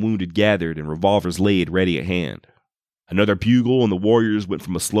dead and wounded gathered, and revolvers laid ready at hand. Another bugle, and the warriors went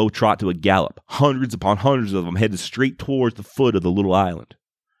from a slow trot to a gallop. Hundreds upon hundreds of them headed straight towards the foot of the little island.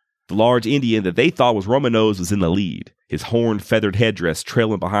 The large Indian that they thought was Roman Nose was in the lead, his horned, feathered headdress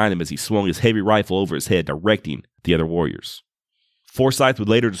trailing behind him as he swung his heavy rifle over his head, directing the other warriors. Forsyth would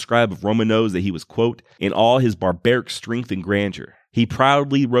later describe of Roman Nose that he was, quote, in all his barbaric strength and grandeur. He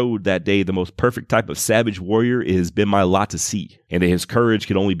proudly rode that day the most perfect type of savage warrior it has been my lot to see, and that his courage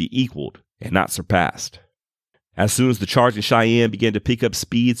could only be equaled and not surpassed. As soon as the charging Cheyenne began to pick up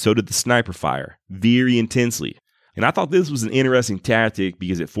speed, so did the sniper fire, very intensely. And I thought this was an interesting tactic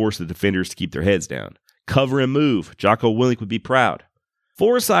because it forced the defenders to keep their heads down. Cover and move. Jocko Willink would be proud.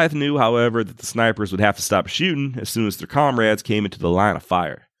 Forsyth knew, however, that the snipers would have to stop shooting as soon as their comrades came into the line of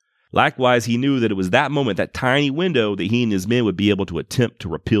fire. Likewise, he knew that it was that moment, that tiny window, that he and his men would be able to attempt to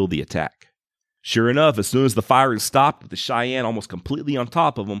repel the attack. Sure enough, as soon as the firing stopped with the Cheyenne almost completely on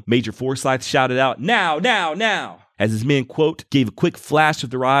top of them, Major Forsyth shouted out, "Now, now, now!" as his men, quote, gave a quick flash of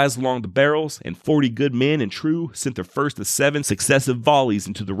their eyes along the barrels, and 40 good men and true sent their first of 7 successive volleys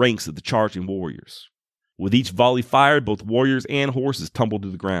into the ranks of the charging warriors. With each volley fired, both warriors and horses tumbled to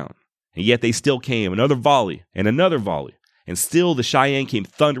the ground. And yet they still came, another volley, and still the Cheyenne came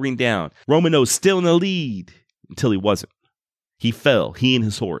thundering down, Roman Nose still in the lead, until he wasn't. He fell, he and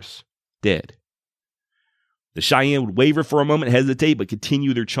his horse, dead. The Cheyenne would waver for a moment, hesitate, but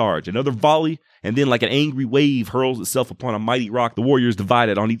continue their charge. Another volley, and then like an angry wave hurls itself upon a mighty rock, the warriors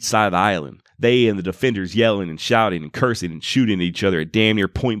divided on each side of the island. They and the defenders yelling and shouting and cursing and shooting at each other at damn near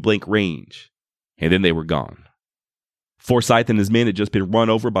point-blank range. And then they were gone. Forsyth and his men had just been run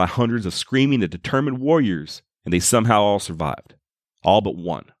over by hundreds of screaming and determined warriors, and they somehow all survived. All but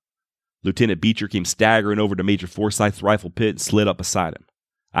one. Lieutenant Beecher came staggering over to Major Forsyth's rifle pit and slid up beside him.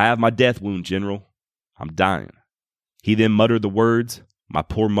 "I have my death wound, General. I'm dying." He then muttered the words, "My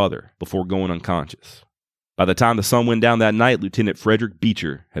poor mother," before going unconscious. By the time the sun went down that night, Lieutenant Frederick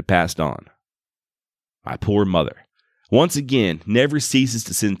Beecher had passed on. My poor mother. Once again, never ceases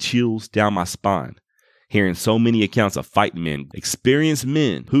to send chills down my spine, hearing so many accounts of fighting men, experienced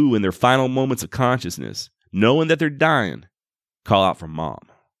men who, in their final moments of consciousness, knowing that they're dying, call out for Mom.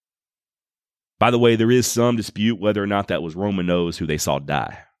 By the way, there is some dispute whether or not that was Roman Nose who they saw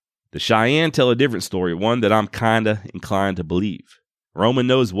die. The Cheyenne tell a different story, one that I'm kinda inclined to believe. Roman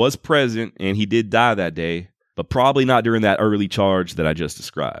Nose was present and he did die that day, but probably not during that early charge that I just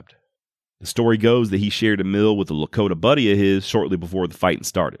described. The story goes that he shared a meal with a Lakota buddy of his shortly before the fighting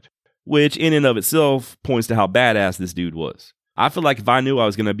started, which in and of itself points to how badass this dude was. I feel like if I knew I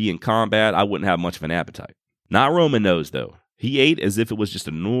was going to be in combat, I wouldn't have much of an appetite. Not Roman Nose, though. He ate as if it was just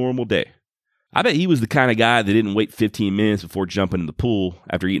a normal day. I bet he was the kind of guy that didn't wait 15 minutes before jumping in the pool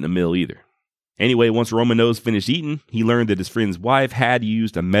after eating a meal either. Anyway, once Roman Nose finished eating, he learned that his friend's wife had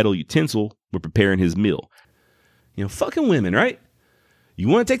used a metal utensil when preparing his meal. Fucking women, right? You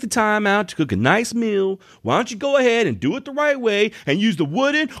want to take the time out to cook a nice meal, why don't you go ahead and do it the right way and use the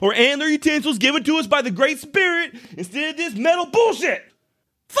wooden or antler utensils given to us by the Great Spirit instead of this metal bullshit?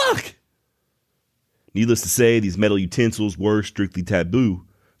 Fuck! Needless to say, these metal utensils were strictly taboo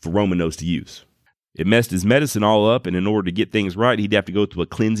for Roman Nose to use. It messed his medicine all up, and in order to get things right, he'd have to go through a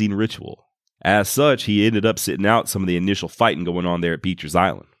cleansing ritual. As such, he ended up sitting out some of the initial fighting going on there at Beecher's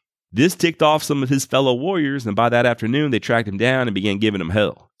Island. This ticked off some of his fellow warriors, and by that afternoon, they tracked him down and began giving him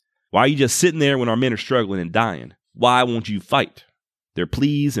hell. "Why are you just sitting there when our men are struggling and dying? Why won't you fight?" Their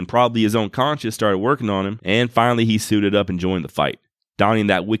pleas and probably his own conscience started working on him, and finally he suited up and joined the fight, donning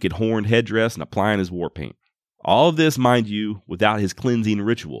that wicked horned headdress and applying his war paint. All of this, mind you, without his cleansing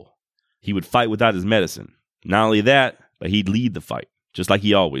ritual. He would fight without his medicine. Not only that, but he'd lead the fight, just like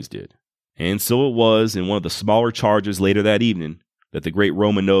he always did. And so it was, in one of the smaller charges later that evening, that the great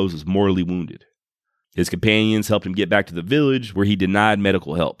Roman Nose was mortally wounded. His companions helped him get back to the village, where he denied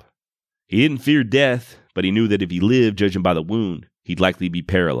medical help. He didn't fear death, but he knew that if he lived, judging by the wound, he'd likely be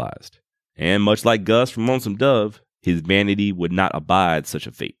paralyzed. And much like Gus from Lonesome Dove, his vanity would not abide such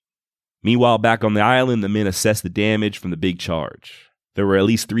a fate. Meanwhile, back on the island, the men assessed the damage from the big charge. There were at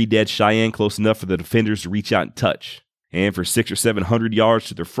least 3 dead Cheyenne close enough for the defenders to reach out and touch. And for 600 or 700 yards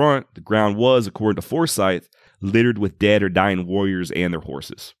to their front, the ground was, according to Forsyth, littered with dead or dying warriors and their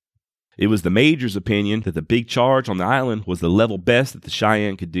horses. It was the Major's opinion that the big charge on the island was the level best that the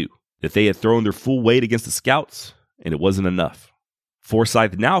Cheyenne could do, that they had thrown their full weight against the scouts, and it wasn't enough.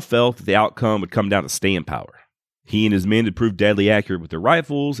 Forsyth now felt that the outcome would come down to staying power. He and his men had proved deadly accurate with their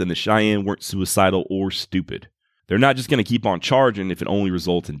rifles, and the Cheyenne weren't suicidal or stupid. They're not just going to keep on charging if it only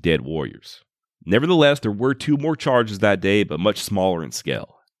results in dead warriors. Nevertheless, there were 2 more charges that day, but much smaller in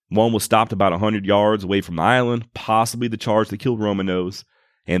scale. One was stopped about 100 yards away from the island, possibly the charge that killed Roman Nose,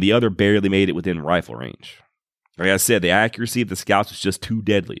 and the other barely made it within rifle range. Like I said, the accuracy of the scouts was just too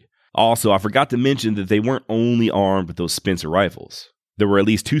deadly. Also, I forgot to mention that they weren't only armed with those Spencer rifles. There were at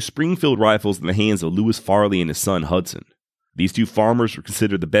least 2 Springfield rifles in the hands of Lewis Farley and his son Hudson. These two farmers were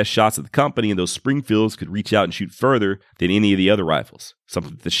considered the best shots of the company, and those Springfields could reach out and shoot further than any of the other rifles,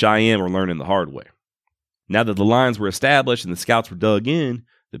 something that the Cheyenne were learning the hard way. Now that the lines were established and the scouts were dug in,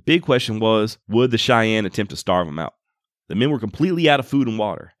 the big question was, would the Cheyenne attempt to starve them out? The men were completely out of food and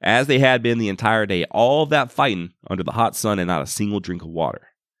water, as they had been the entire day, all of that fighting under the hot sun and not a single drink of water.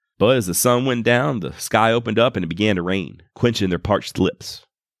 But as the sun went down, the sky opened up and it began to rain, quenching their parched lips.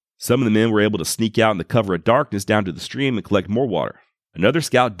 Some of the men were able to sneak out in the cover of darkness down to the stream and collect more water. Another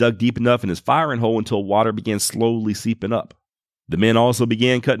scout dug deep enough in his firing hole until water began slowly seeping up. The men also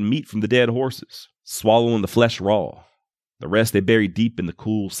began cutting meat from the dead horses, swallowing the flesh raw. The rest they buried deep in the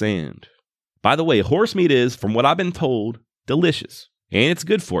cool sand. By the way, horse meat is, from what I've been told, delicious, and it's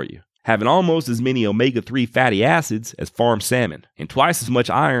good for you, having almost as many omega-3 fatty acids as farm salmon, and twice as much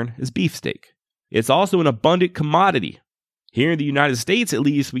iron as beefsteak. It's also an abundant commodity. Here in the United States, at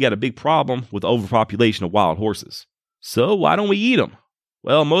least, we got a big problem with overpopulation of wild horses. So why don't we eat them?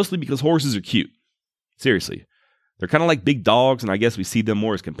 Well, mostly because horses are cute. Seriously, they're kind of like big dogs, and I guess we see them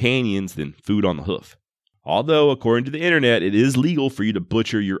more as companions than food on the hoof. Although, according to the internet, it is legal for you to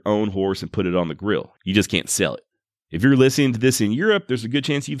butcher your own horse and put it on the grill. You just can't sell it. If you're listening to this in Europe, there's a good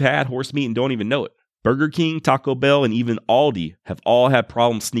chance you've had horse meat and don't even know it. Burger King, Taco Bell, and even Aldi have all had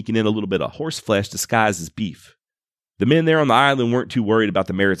problems sneaking in a little bit of horse flesh disguised as beef. The men there on the island weren't too worried about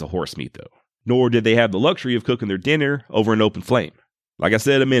the merits of horse meat, though. Nor did they have the luxury of cooking their dinner over an open flame. Like I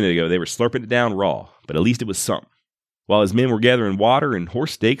said a minute ago, they were slurping it down raw, but at least it was something. While his men were gathering water and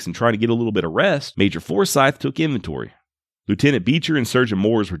horse steaks and trying to get a little bit of rest, Major Forsyth took inventory. Lieutenant Beecher and Sergeant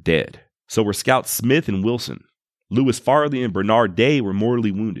Moores were dead. So were Scouts Smith and Wilson. Lewis Farley and Bernard Day were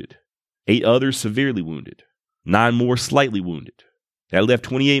mortally wounded. 8 others severely wounded. 9 more slightly wounded. That left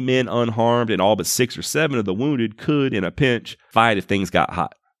 28 men unharmed, and all but 6 or 7 of the wounded could, in a pinch, fight if things got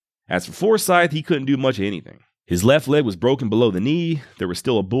hot. As for Forsyth, he couldn't do much of anything. His left leg was broken below the knee, there was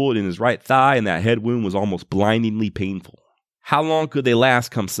still a bullet in his right thigh, and that head wound was almost blindingly painful. How long could they last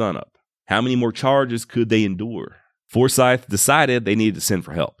come sunup? How many more charges could they endure? Forsyth decided they needed to send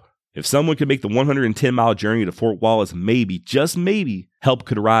for help. If someone could make the 110-mile journey to Fort Wallace, maybe, just maybe, help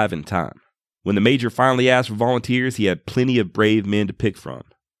could arrive in time. When the major finally asked for volunteers, he had plenty of brave men to pick from.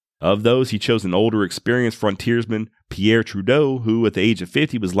 Of those, he chose an older, experienced frontiersman, Pierre Trudeau, who at the age of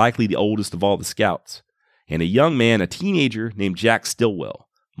 50 was likely the oldest of all the scouts, and a young man, a teenager, named Jack Stillwell.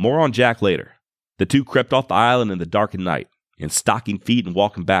 More on Jack later. The two crept off the island in the darkened night, in stocking feet and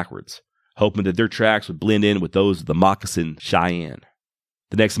walking backwards, hoping that their tracks would blend in with those of the moccasined Cheyenne.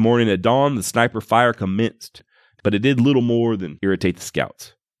 The next morning at dawn, the sniper fire commenced, but it did little more than irritate the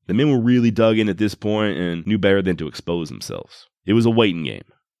scouts. The men were really dug in at this point and knew better than to expose themselves. It was a waiting game.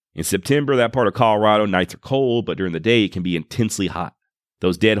 In September, that part of Colorado, nights are cold, but during the day it can be intensely hot.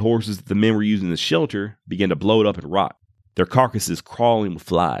 Those dead horses that the men were using as shelter began to bloat up and rot, their carcasses crawling with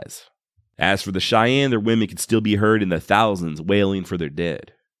flies. As for the Cheyenne, their women could still be heard in the thousands wailing for their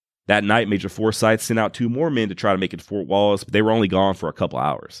dead. That night, Major Forsyth sent out 2 more men to try to make it to Fort Wallace, but they were only gone for a couple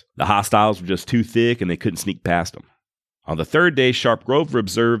hours. The hostiles were just too thick and they couldn't sneak past them. On the 3rd day, Sharp Grover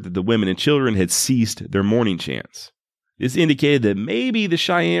observed that the women and children had ceased their morning chants. This indicated that maybe the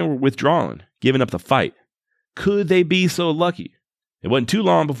Cheyenne were withdrawing, giving up the fight. Could they be so lucky? It wasn't too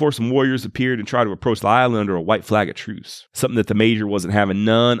long before some warriors appeared and tried to approach the island under a white flag of truce, something that the major wasn't having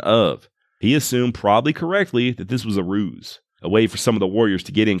none of. He assumed, probably correctly, that this was a ruse, a way for some of the warriors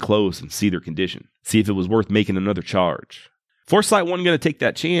to get in close and see their condition, see if it was worth making another charge. Forsyth wasn't going to take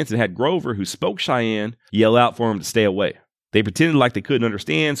that chance and had Grover, who spoke Cheyenne, yell out for him to stay away. They pretended like they couldn't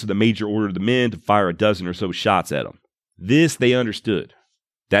understand, so the major ordered the men to fire a dozen or so shots at them. This they understood.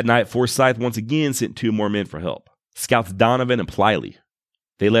 That night, Forsyth once again sent 2 more men for help, Scouts Donovan and Pliley.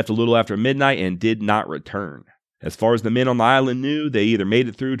 They left a little after midnight and did not return. As far as the men on the island knew, they either made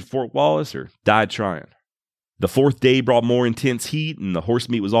it through to Fort Wallace or died trying. The 4th day brought more intense heat, and the horse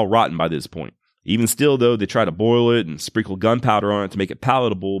meat was all rotten by this point. Even still, though, they tried to boil it and sprinkle gunpowder on it to make it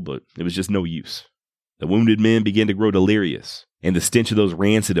palatable, but it was just no use. The wounded men began to grow delirious, and the stench of those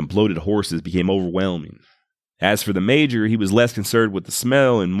rancid and bloated horses became overwhelming. As for the major, he was less concerned with the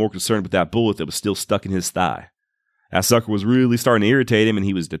smell and more concerned with that bullet that was still stuck in his thigh. That sucker was really starting to irritate him, and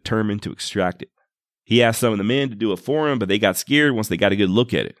he was determined to extract it. He asked some of the men to do it for him, but they got scared once they got a good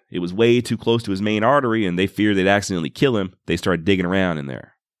look at it. It was way too close to his main artery, and they feared they'd accidentally kill him. They started digging around in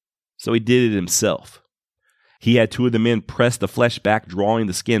there. So he did it himself. He had 2 of the men press the flesh back, drawing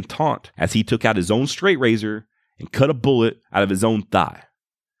the skin taut, as he took out his own straight razor and cut a bullet out of his own thigh.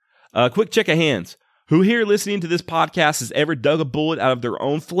 Quick check of hands. Who here listening to this podcast has ever dug a bullet out of their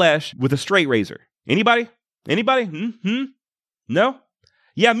own flesh with a straight razor? Anybody? Anybody? No?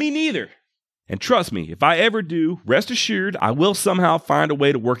 Yeah, me neither. And trust me, if I ever do, rest assured, I will somehow find a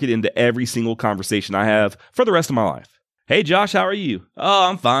way to work it into every single conversation I have for the rest of my life. Hey, Josh, how are you? Oh,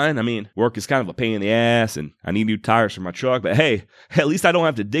 I'm fine. I mean, work is kind of a pain in the ass and I need new tires for my truck. But hey, at least I don't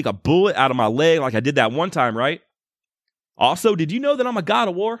have to dig a bullet out of my leg like I did that one time, right? Also, did you know that I'm a god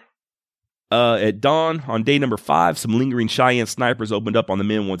of war? At dawn, on day number 5, some lingering Cheyenne snipers opened up on the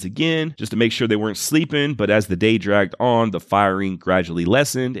men once again, just to make sure they weren't sleeping, but as the day dragged on, the firing gradually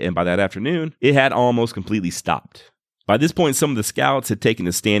lessened, and by that afternoon, it had almost completely stopped. By this point, some of the scouts had taken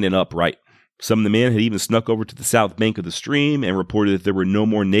to standing upright. Some of the men had even snuck over to the south bank of the stream and reported that there were no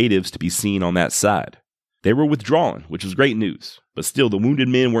more natives to be seen on that side. They were withdrawing, which was great news, but still the wounded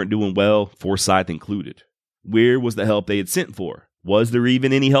men weren't doing well, Forsyth included. Where was the help they had sent for? Was there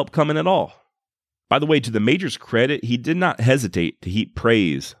even any help coming at all? By the way, to the Major's credit, he did not hesitate to heap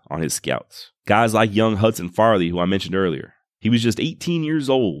praise on his scouts. Guys like young Hudson Farley, who I mentioned earlier. He was just 18 years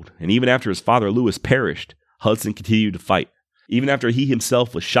old, and even after his father Lewis perished, Hudson continued to fight, even after he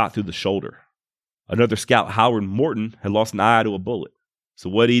himself was shot through the shoulder. Another scout, Howard Morton, had lost an eye to a bullet. So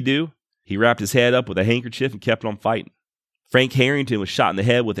what did he do? He wrapped his head up with a handkerchief and kept on fighting. Frank Harrington was shot in the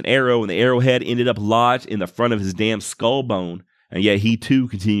head with an arrow, and the arrowhead ended up lodged in the front of his damn skull bone, and yet he too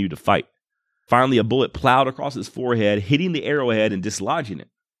continued to fight. Finally, a bullet plowed across his forehead, hitting the arrowhead and dislodging it.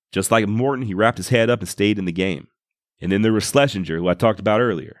 Just like Morton, he wrapped his head up and stayed in the game. And then there was Schlesinger, who I talked about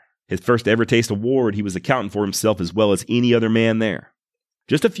earlier. His first ever taste of war, and he was accounting for himself as well as any other man there.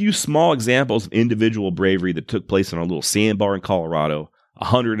 Just a few small examples of individual bravery that took place on a little sandbar in Colorado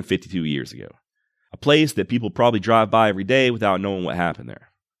 152 years ago. A place that people probably drive by every day without knowing what happened there.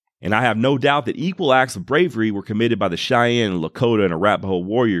 And I have no doubt that equal acts of bravery were committed by the Cheyenne, Lakota, and Arapaho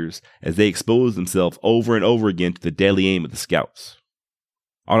warriors as they exposed themselves over and over again to the deadly aim of the scouts.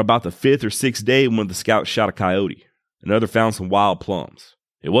 On about the 5th or 6th day, one of the scouts shot a coyote. Another found some wild plums.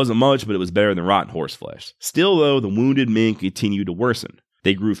 It wasn't much, but it was better than rotten horse flesh. Still, though, the wounded men continued to worsen.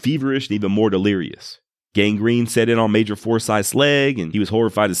 They grew feverish and even more delirious. Gangrene set in on Major Forsyth's leg, and he was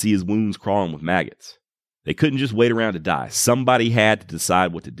horrified to see his wounds crawling with maggots. They couldn't just wait around to die. Somebody had to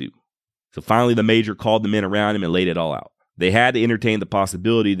decide what to do. So finally, the Major called the men around him and laid it all out. They had to entertain the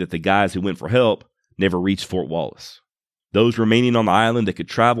possibility that the guys who went for help never reached Fort Wallace. Those remaining on the island that could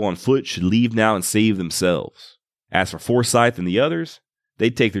travel on foot should leave now and save themselves. As for Forsyth and the others,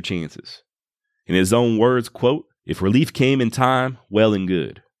 they'd take their chances. In his own words, quote, "If relief came in time, well and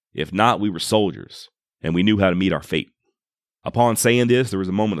good. If not, we were soldiers, and we knew how to meet our fate." Upon saying this, there was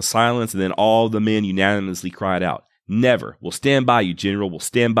a moment of silence, and then all the men unanimously cried out, "Never. We'll stand by you, General. We'll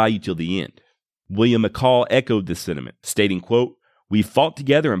stand by you till the end." William McCall echoed this sentiment, stating, quote, "We fought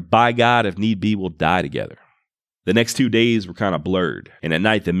together, and by God, if need be, we'll die together." The next 2 days were kind of blurred, and at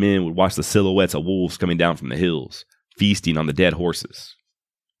night the men would watch the silhouettes of wolves coming down from the hills, feasting on the dead horses.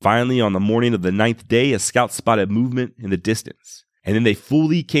 Finally, on the morning of the 9th day, a scout spotted movement in the distance, and then they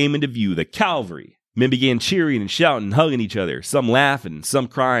fully came into view, the cavalry. Men began cheering and shouting and hugging each other, some laughing, some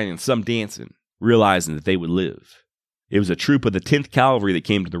crying, and some dancing, realizing that they would live. It was a troop of the 10th Cavalry that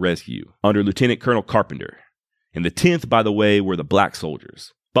came to the rescue, under Lieutenant Colonel Carpenter. And the 10th, by the way, were the black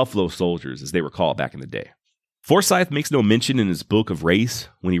soldiers, Buffalo soldiers as they were called back in the day. Forsyth makes no mention in his book of race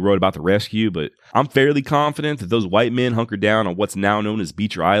when he wrote about the rescue, but I'm fairly confident that those white men hunkered down on what's now known as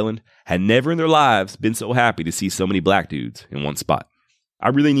Beecher Island had never in their lives been so happy to see so many black dudes in one spot. I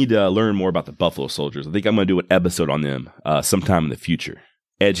really need to learn more about the Buffalo soldiers. I think I'm going to do an episode on them sometime in the future.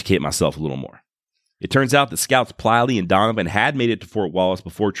 Educate myself a little more. It turns out that Scouts Pliley and Donovan had made it to Fort Wallace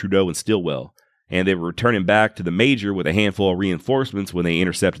before Trudeau and Stilwell, and they were returning back to the Major with a handful of reinforcements when they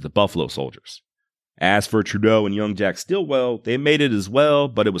intercepted the Buffalo soldiers. As for Trudeau and young Jack Stilwell, they made it as well,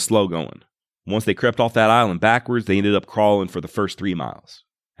 but it was slow going. Once they crept off that island backwards, they ended up crawling for the first 3 miles.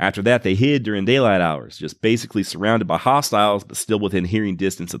 After that, they hid during daylight hours, just basically surrounded by hostiles, but still within hearing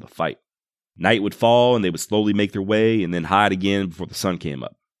distance of the fight. Night would fall, and they would slowly make their way and then hide again before the sun came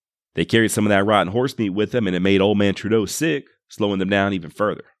up. They carried some of that rotten horse meat with them, and it made old man Trudeau sick, slowing them down even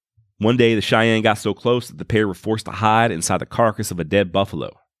further. One day, the Cheyenne got so close that the pair were forced to hide inside the carcass of a dead buffalo.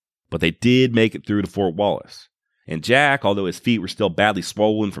 But they did make it through to Fort Wallace. And Jack, although his feet were still badly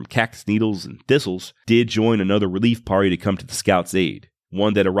swollen from cactus needles and thistles, did join another relief party to come to the scouts' aid,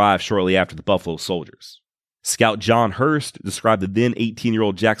 one that arrived shortly after the Buffalo soldiers. Scout John Hurst described the then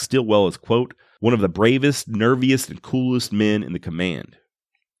 18-year-old Jack Stilwell as, quote, "one of the bravest, nerviest, and coolest men in the command."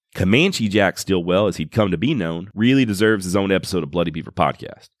 Comanche Jack Stilwell, as he'd come to be known, really deserves his own episode of Bloody Beaver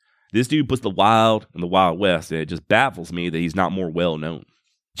Podcast. This dude puts the wild in the Wild West, and it just baffles me that he's not more well known.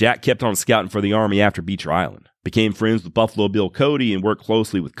 Jack kept on scouting for the Army after Beecher Island, became friends with Buffalo Bill Cody, and worked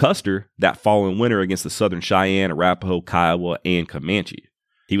closely with Custer that following winter against the Southern Cheyenne, Arapaho, Kiowa, and Comanche.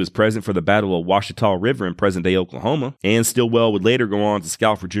 He was present for the Battle of Washita River in present-day Oklahoma, and Stillwell would later go on to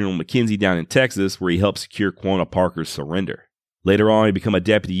scout for General McKenzie down in Texas, where he helped secure Quanah Parker's surrender. Later on, he became a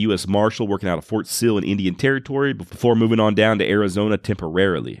deputy U.S. Marshal working out of Fort Sill in Indian Territory before moving on down to Arizona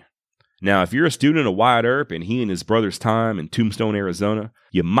temporarily. Now, if you're a student of Wyatt Earp and he and his brother's time in Tombstone, Arizona,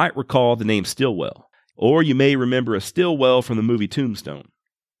 you might recall the name Stillwell, or you may remember a Stillwell from the movie Tombstone.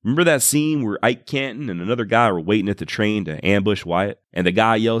 Remember that scene where Ike Canton and another guy are waiting at the train to ambush Wyatt, and the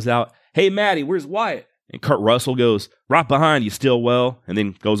guy yells out, "Hey, Matty, where's Wyatt?" And Kurt Russell goes, "Right behind you, Stillwell," and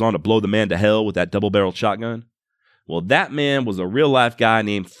then goes on to blow the man to hell with that double-barreled shotgun? Well, that man was a real-life guy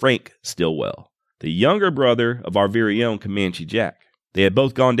named Frank Stillwell, the younger brother of our very own Comanche Jack. They had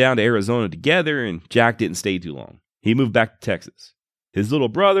both gone down to Arizona together, and Jack didn't stay too long. He moved back to Texas. His little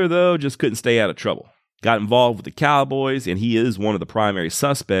brother, though, just couldn't stay out of trouble. Got involved with the cowboys, and he is one of the primary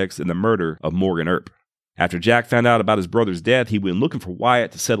suspects in the murder of Morgan Earp. After Jack found out about his brother's death, he went looking for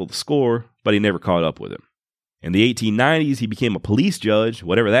Wyatt to settle the score, but he never caught up with him. In the 1890s, he became a police judge,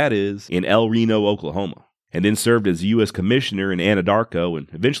 whatever that is, in El Reno, Oklahoma, and then served as U.S. Commissioner in Anadarko and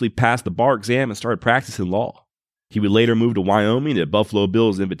eventually passed the bar exam and started practicing law. He would later move to Wyoming at Buffalo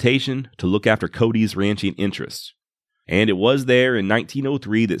Bill's invitation to look after Cody's ranching interests. And it was there in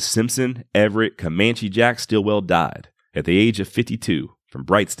 1903 that Simpson Everett Comanche Jack Stillwell died at the age of 52 from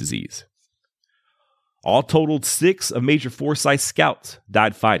Bright's disease. All totaled, 6 of Major Forsyth's scouts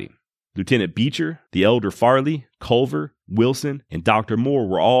died fighting. Lieutenant Beecher, the elder Farley, Culver, Wilson, and Dr. Moore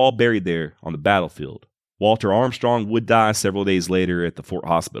were all buried there on the battlefield. Walter Armstrong would die several days later at the Fort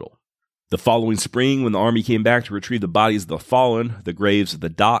Hospital. The following spring, when the Army came back to retrieve the bodies of the fallen, the graves of the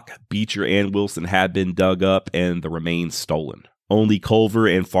Doc, Beecher, and Wilson had been dug up and the remains stolen. Only Culver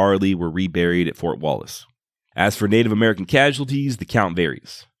and Farley were reburied at Fort Wallace. As for Native American casualties, the count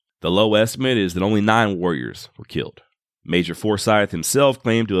varies. The low estimate is that only 9 warriors were killed. Major Forsyth himself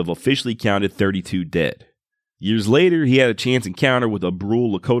claimed to have officially counted 32 dead. Years later, he had a chance encounter with a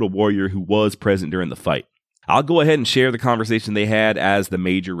Brule Lakota warrior who was present during the fight. I'll go ahead and share the conversation they had as the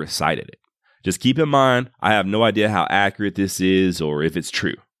Major recited it. Just keep in mind, I have no idea how accurate this is or if it's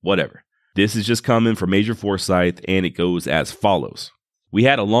true. Whatever. This is just coming from Major Forsyth, and it goes as follows. We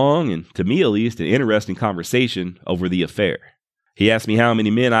had a long, and to me at least, an interesting conversation over the affair. He asked me how many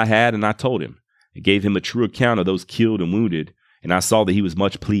men I had, and I told him. It gave him a true account of those killed and wounded, and I saw that he was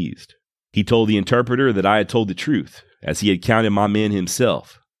much pleased. He told the interpreter that I had told the truth, as he had counted my men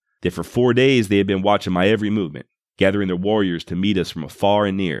himself, that for 4 days they had been watching my every movement, gathering their warriors to meet us from afar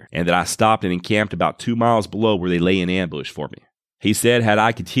and near, and that I stopped and encamped about 2 miles below where they lay in ambush for me. He said had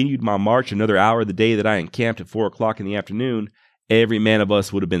I continued my march another hour the day that I encamped at 4 o'clock in the afternoon, every man of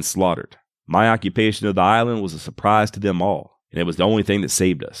us would have been slaughtered. My occupation of the island was a surprise to them all, and it was the only thing that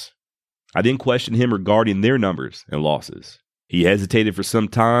saved us. I then questioned him regarding their numbers and losses. He hesitated for some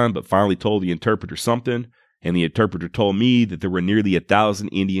time, but finally told the interpreter something, and the interpreter told me that there were nearly 1,000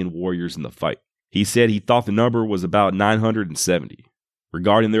 Indian warriors in the fight. He said he thought the number was about 970.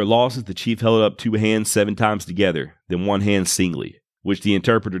 Regarding their losses, the chief held up 2 hands 7 times together, then 1 hand singly, which the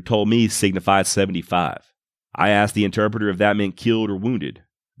interpreter told me signified 75. I asked the interpreter if that meant killed or wounded.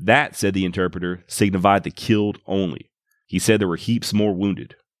 That, said the interpreter, signified the killed only. He said there were heaps more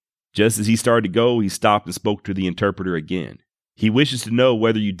wounded. Just as he started to go, he stopped and spoke to the interpreter again. He wishes to know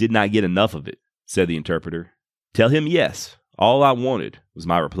whether you did not get enough of it, said the interpreter. Tell him yes. All I wanted, was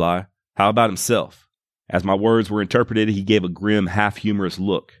my reply. How about himself? As my words were interpreted, he gave a grim, half-humorous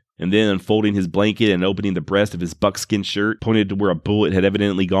look, and then, unfolding his blanket and opening the breast of his buckskin shirt, pointed to where a bullet had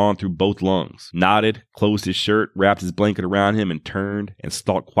evidently gone through both lungs, nodded, closed his shirt, wrapped his blanket around him, and turned and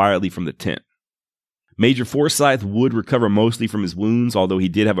stalked quietly from the tent. Major Forsyth would recover mostly from his wounds, although he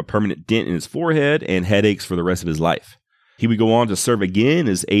did have a permanent dent in his forehead and headaches for the rest of his life. He would go on to serve again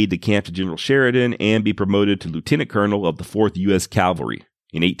as aide-de-camp to General Sheridan and be promoted to lieutenant colonel of the 4th U.S. Cavalry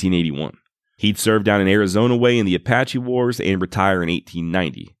in 1881. He'd served down in Arizona way in the Apache Wars and retire in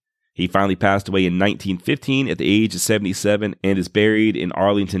 1890. He finally passed away in 1915 at the age of 77 and is buried in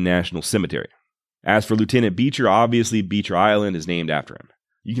Arlington National Cemetery. As for Lieutenant Beecher, obviously Beecher Island is named after him.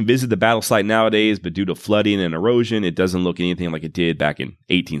 You can visit the battle site nowadays, but due to flooding and erosion, it doesn't look anything like it did back in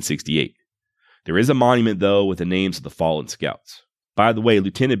 1868. There is a monument, though, with the names of the fallen scouts. By the way,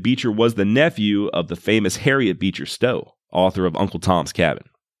 Lieutenant Beecher was the nephew of the famous Harriet Beecher Stowe, author of Uncle Tom's Cabin.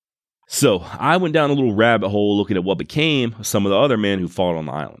 So, I went down a little rabbit hole looking at what became of some of the other men who fought on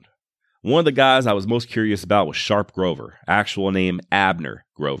the island. One of the guys I was most curious about was Sharp Grover, actual name Abner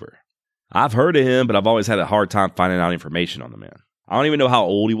Grover. I've heard of him, but I've always had a hard time finding out information on the man. I don't even know how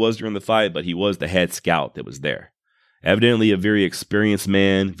old he was during the fight, but he was the head scout that was there. Evidently a very experienced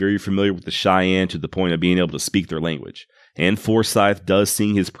man, very familiar with the Cheyenne to the point of being able to speak their language. and Forsyth does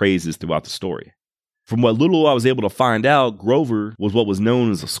sing his praises throughout the story. From what little I was able to find out, Grover was what was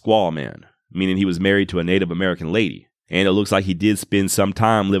known as a squaw man, meaning he was married to a Native American lady, and it looks like he did spend some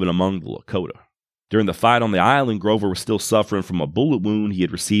time living among the Lakota. During the fight on the island, Grover was still suffering from a bullet wound he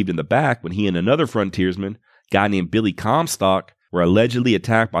had received in the back when he and another frontiersman, a guy named Billy Comstock, were allegedly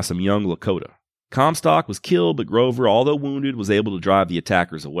attacked by some young Lakota. Comstock was killed, but Grover, although wounded, was able to drive the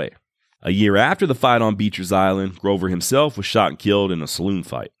attackers away. A year after the fight on Beecher's Island, Grover himself was shot and killed in a saloon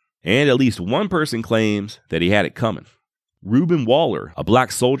fight. And at least one person claims that he had it coming. Reuben Waller, a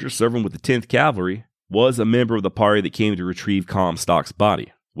black soldier serving with the 10th Cavalry, was a member of the party that came to retrieve Comstock's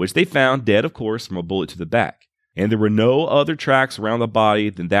body, which they found dead, of course, from a bullet to the back. And there were no other tracks around the body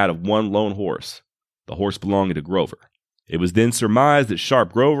than that of one lone horse, the horse belonging to Grover. It was then surmised that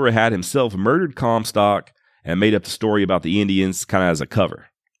Sharp Grover had himself murdered Comstock and made up the story about the Indians kind of as a cover.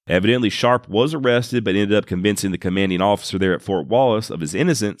 Evidently, Sharp was arrested but ended up convincing the commanding officer there at Fort Wallace of his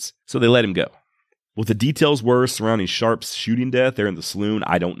innocence, so they let him go. What the details were surrounding Sharp's shooting death there in the saloon,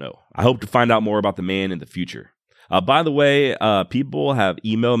 I don't know. I hope to find out more about the man in the future. By the way, people have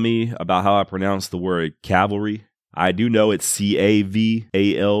emailed me about how I pronounce the word cavalry. I do know it's Cavalry.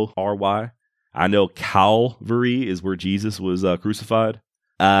 I know Calvary is where Jesus was crucified.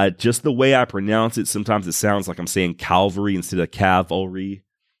 Just the way I pronounce it, sometimes it sounds like I'm saying Calvary instead of cavalry.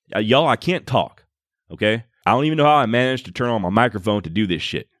 Y'all, I can't talk, okay? I don't even know how I managed to turn on my microphone to do this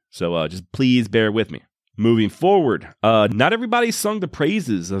shit. So just please bear with me. Moving forward, not everybody sung the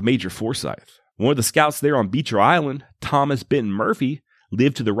praises of Major Forsyth. One of the scouts there on Beecher Island, Thomas Benton Murphy,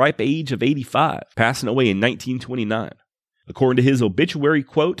 lived to the ripe age of 85, passing away in 1929. According to his obituary,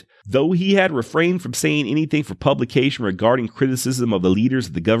 quote, though he had refrained from saying anything for publication regarding criticism of the leaders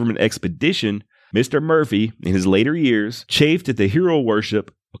of the government expedition, Mr. Murphy, in his later years, chafed at the hero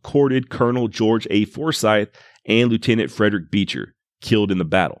worship accorded Colonel George A. Forsyth and Lieutenant Frederick Beecher, killed in the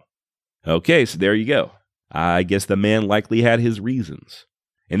battle. Okay, so there you go. I guess the man likely had his reasons.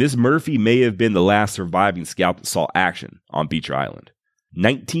 And this Murphy may have been the last surviving scout that saw action on Beecher Island.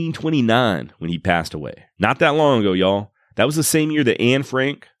 1929 when he passed away. Not that long ago, y'all. That was the same year that Anne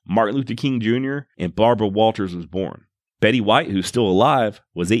Frank, Martin Luther King Jr., and Barbara Walters was born. Betty White, who's still alive,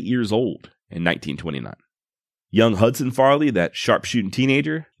 was 8 years old in 1929. Young Hudson Farley, that sharpshooting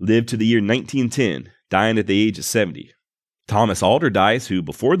teenager, lived to the year 1910, dying at the age of 70. Thomas Alderdice, who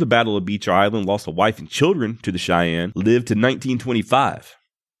before the Battle of Beecher Island lost a wife and children to the Cheyenne, lived to 1925.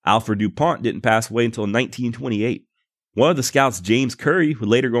 Alfred DuPont didn't pass away until 1928. One of the scouts, James Curry, would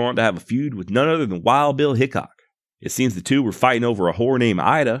later go on to have a feud with none other than Wild Bill Hickok. It seems the two were fighting over a whore named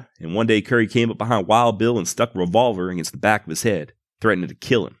Ida, and one day Curry came up behind Wild Bill and stuck a revolver against the back of his head, threatening to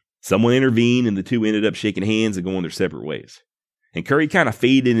kill him. Someone intervened, and the two ended up shaking hands and going their separate ways. And Curry kind of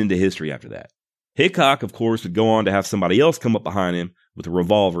faded into history after that. Hickok, of course, would go on to have somebody else come up behind him with a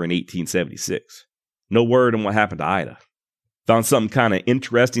revolver in 1876. No word on what happened to Ida. Found something kind of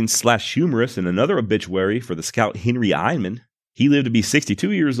interesting / humorous in another obituary for the scout Henry Einman. He lived to be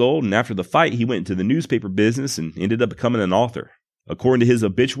 62 years old, and after the fight, he went into the newspaper business and ended up becoming an author. According to his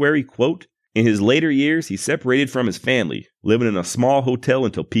obituary, quote, in his later years, he separated from his family, living in a small hotel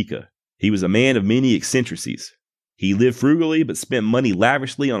in Topeka. He was a man of many eccentricities. He lived frugally but spent money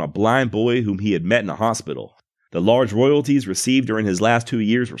lavishly on a blind boy whom he had met in a hospital. The large royalties received during his last 2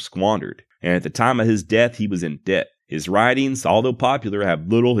 years were squandered, and at the time of his death, he was in debt. His writings, although popular, have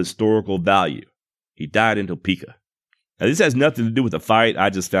little historical value. He died in Topeka. Now, this has nothing to do with the fight. I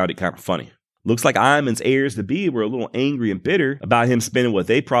just found it kind of funny. Looks like Einman's heirs-to-be were a little angry and bitter about him spending what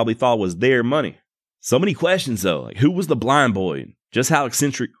they probably thought was their money. So many questions, though. Like, who was the blind boy? And just how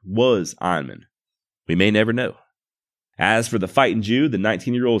eccentric was Einman? We may never know. As for the fighting Jew, the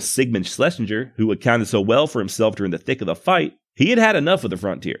 19-year-old Sigmund Schlesinger, who accounted so well for himself during the thick of the fight, he had had enough of the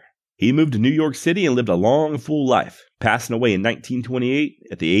frontier. He moved to New York City and lived a long and full life, passing away in 1928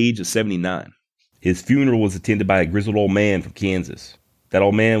 at the age of 79. His funeral was attended by a grizzled old man from Kansas. That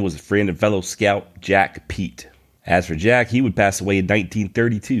old man was a friend and fellow scout, Jack Pete. As for Jack, he would pass away in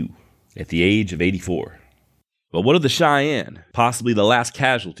 1932 at the age of 84. But what of the Cheyenne, possibly the last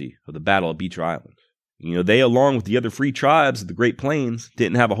casualty of the Battle of Beecher Island? You know, they, along with the other free tribes of the Great Plains,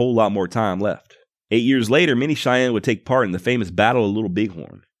 didn't have a whole lot more time left. 8 years later, many Cheyenne would take part in the famous Battle of Little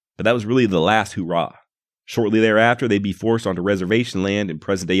Bighorn, but that was really the last hurrah. Shortly thereafter, they'd be forced onto reservation land in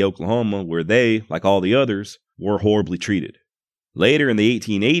present-day Oklahoma, where they, like all the others, were horribly treated. Later, in the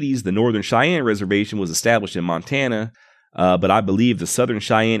 1880s, the Northern Cheyenne Reservation was established in Montana, but I believe the Southern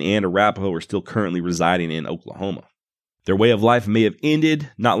Cheyenne and Arapaho are still currently residing in Oklahoma. Their way of life may have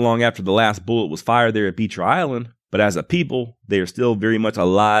ended not long after the last bullet was fired there at Beecher Island, but as a people, they are still very much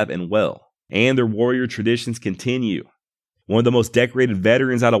alive and well, and their warrior traditions continue. One of the most decorated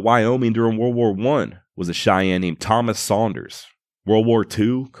veterans out of Wyoming during World War I was a Cheyenne named Thomas Saunders. World War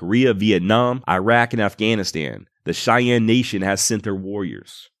II, Korea, Vietnam, Iraq, and Afghanistan, the Cheyenne Nation has sent their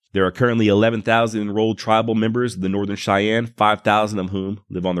warriors. There are currently 11,000 enrolled tribal members of the Northern Cheyenne, 5,000 of whom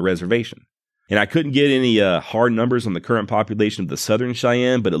live on the reservation. And I couldn't get any hard numbers on the current population of the Southern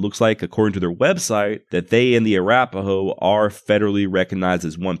Cheyenne, but it looks like, according to their website, that they and the Arapaho are federally recognized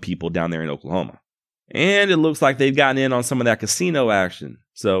as one people down there in Oklahoma. And it looks like they've gotten in on some of that casino action.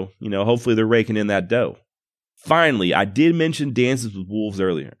 So, hopefully they're raking in that dough. Finally, I did mention Dances with Wolves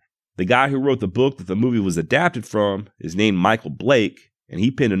earlier. The guy who wrote the book that the movie was adapted from is named Michael Blake, and he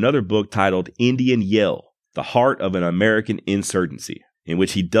penned another book titled Indian Yell, The Heart of an American Insurgency, in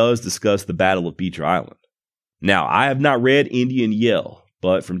which he does discuss the Battle of Beecher Island. Now, I have not read Indian Yell,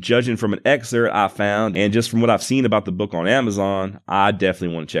 but from judging from an excerpt I found, and just from what I've seen about the book on Amazon, I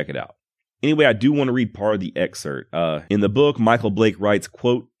definitely want to check it out. Anyway, I do want to read part of the excerpt. In the book, Michael Blake writes,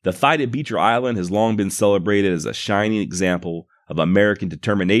 quote, "The fight at Beecher Island has long been celebrated as a shining example of American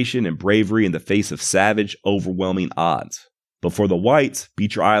determination and bravery in the face of savage, overwhelming odds. But for the whites,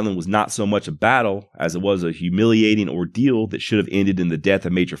 Beecher Island was not so much a battle as it was a humiliating ordeal that should have ended in the death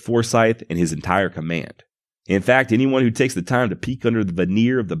of Major Forsyth and his entire command. In fact, anyone who takes the time to peek under the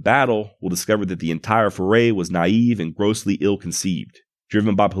veneer of the battle will discover that the entire foray was naive and grossly ill-conceived.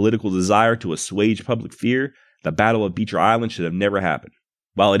 Driven by political desire to assuage public fear, the Battle of Beecher Island should have never happened.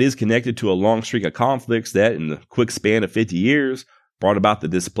 While it is connected to a long streak of conflicts that, in the quick span of 50 years, brought about the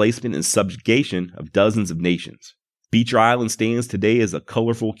displacement and subjugation of dozens of nations, Beecher Island stands today as a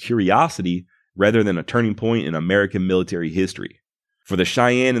colorful curiosity rather than a turning point in American military history. For the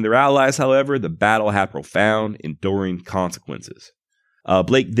Cheyenne and their allies, however, the battle had profound, enduring consequences."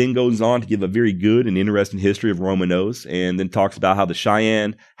 Blake then goes on to give a very good and interesting history of Roman nose, and then talks about how the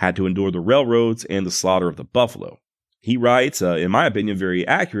Cheyenne had to endure the railroads and the slaughter of the buffalo. He writes, in my opinion very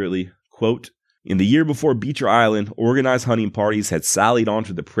accurately, quote, "In the year before Beecher Island, organized hunting parties had sallied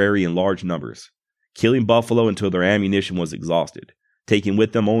onto the prairie in large numbers, killing buffalo until their ammunition was exhausted, taking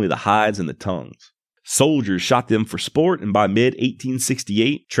with them only the hides and the tongues. Soldiers shot them for sport, and by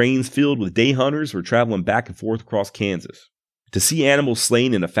mid-1868, trains filled with day hunters were traveling back and forth across Kansas. To see animals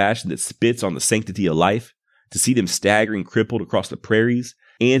slain in a fashion that spits on the sanctity of life, to see them staggering crippled across the prairies,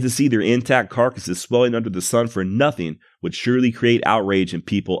 and to see their intact carcasses swelling under the sun for nothing would surely create outrage in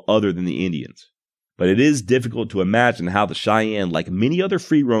people other than the Indians. But it is difficult to imagine how the Cheyenne, like many other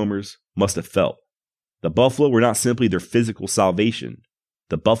free roamers, must have felt. The buffalo were not simply their physical salvation.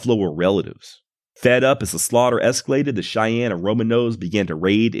 The buffalo were relatives. Fed up as the slaughter escalated, the Cheyenne and Roman Nose began to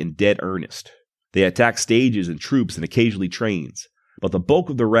raid in dead earnest. They attacked stages and troops and occasionally trains, but the bulk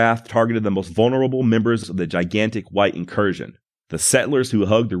of the wrath targeted the most vulnerable members of the gigantic white incursion, the settlers who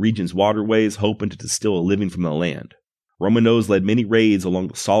hugged the region's waterways hoping to distill a living from the land. Roman Nose led many raids along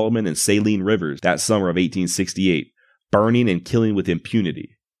the Solomon and Saline rivers that summer of 1868, burning and killing with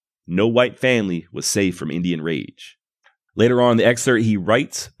impunity. No white family was safe from Indian rage." Later on in the excerpt, he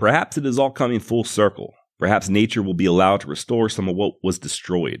writes, "Perhaps it is all coming full circle. Perhaps nature will be allowed to restore some of what was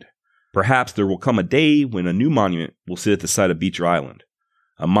destroyed. Perhaps there will come a day when a new monument will sit at the site of Beecher Island,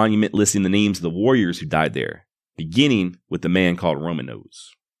 a monument listing the names of the warriors who died there, beginning with the man called Roman Nose."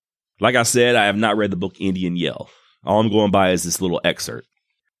 Like I said, I have not read the book Indian Yell. All I'm going by is this little excerpt.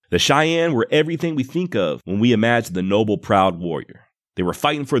 The Cheyenne were everything we think of when we imagine the noble, proud warrior. They were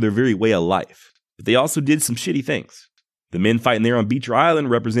fighting for their very way of life, but they also did some shitty things. The men fighting there on Beecher Island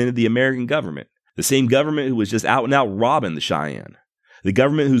represented the American government, the same government who was just out and out robbing the Cheyenne. The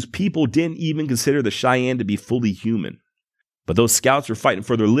government whose people didn't even consider the Cheyenne to be fully human. But those scouts were fighting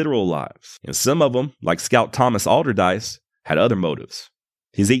for their literal lives, and some of them, like Scout Thomas Alderdice, had other motives.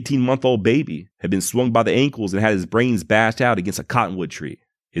 His 18-month-old baby had been swung by the ankles and had his brains bashed out against a cottonwood tree.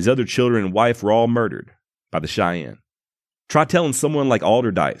 His other children and wife were all murdered by the Cheyenne. Try telling someone like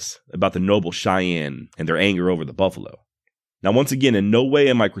Alderdice about the noble Cheyenne and their anger over the buffalo. Now, once again, in no way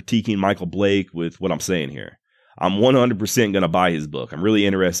am I critiquing Michael Blake with what I'm saying here. I'm 100% going to buy his book. I'm really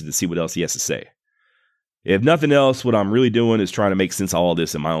interested to see what else he has to say. If nothing else, what I'm really doing is trying to make sense of all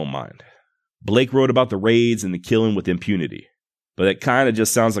this in my own mind. Blake wrote about the raids and the killing with impunity, but it kind of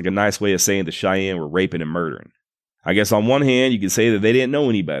just sounds like a nice way of saying the Cheyenne were raping and murdering. I guess on one hand, you could say that they didn't know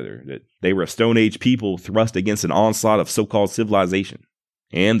any better, that they were a Stone Age people thrust against an onslaught of so-called civilization.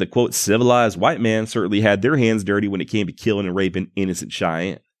 And the, quote, civilized white man certainly had their hands dirty when it came to killing and raping innocent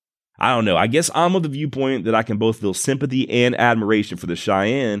Cheyenne. I don't know. I guess I'm of the viewpoint that I can both feel sympathy and admiration for the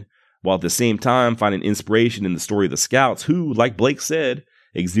Cheyenne, while at the same time finding inspiration in the story of the Scouts who, like Blake said,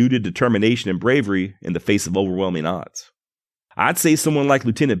 exuded determination and bravery in the face of overwhelming odds. I'd say someone like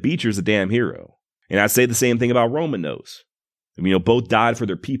Lieutenant Beecher is a damn hero. And I'd say the same thing about Roman Nose. Both died for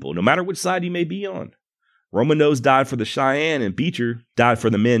their people, no matter which side you may be on. Roman Nose died for the Cheyenne, and Beecher died for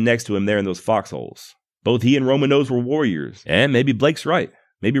the men next to him there in those foxholes. Both he and Roman Nose were warriors, and maybe Blake's right.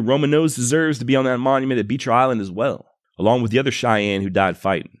 Maybe Roman Nose deserves to be on that monument at Beecher Island as well, along with the other Cheyenne who died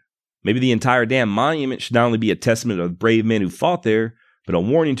fighting. Maybe the entire damn monument should not only be a testament of the brave men who fought there, but a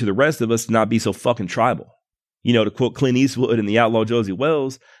warning to the rest of us to not be so fucking tribal. To quote Clint Eastwood and the outlaw Josie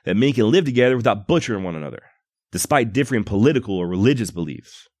Wells, that men can live together without butchering one another, despite differing political or religious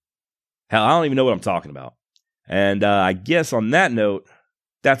beliefs. Hell, I don't even know what I'm talking about. And I guess on that note,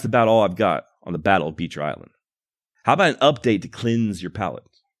 that's about all I've got on the Battle of Beecher Island. How about an update to cleanse your palate?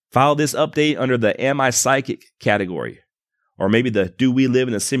 File this update under the Am I Psychic category. Or maybe the Do We Live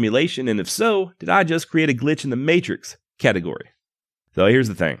in a Simulation? And if so, did I just create a glitch in the Matrix category? So here's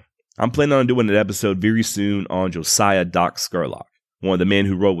the thing. I'm planning on doing an episode very soon on Josiah Doc Scarlock, one of the men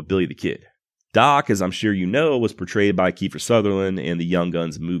who rode with Billy the Kid. Doc, as I'm sure you know, was portrayed by Kiefer Sutherland in the Young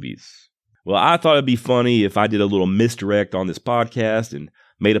Guns movies. Well, I thought it'd be funny if I did a little misdirect on this podcast and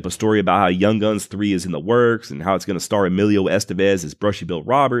made up a story about how Young Guns 3 is in the works and how it's going to star Emilio Estevez as Brushy Bill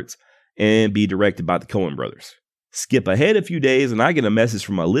Roberts and be directed by the Coen brothers. Skip ahead a few days and I get a message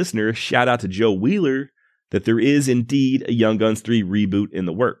from a listener, shout out to Joe Wheeler, that there is indeed a Young Guns 3 reboot in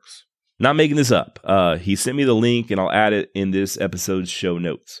the works. Not making this up. He sent me the link and I'll add it in this episode's show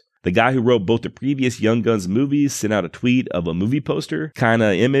notes. The guy who wrote both the previous Young Guns movies sent out a tweet of a movie poster kind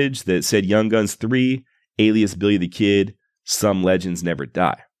of image that said Young Guns 3, alias Billy the Kid, Some Legends Never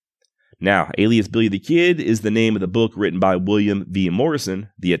Die. Now, alias Billy the Kid is the name of the book written by William V. Morrison,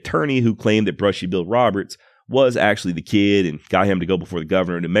 the attorney who claimed that Brushy Bill Roberts was actually the kid and got him to go before the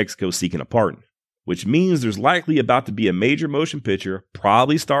governor of New Mexico seeking a pardon. Which means there's likely about to be a major motion picture,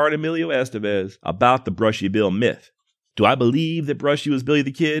 probably starring Emilio Estevez, about the Brushy Bill myth. Do I believe that Brushy was Billy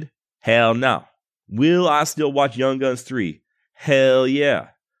the Kid? Hell no. Will I still watch Young Guns 3? Hell yeah.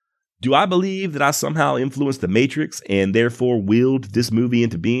 Do I believe that I somehow influenced The Matrix and therefore willed this movie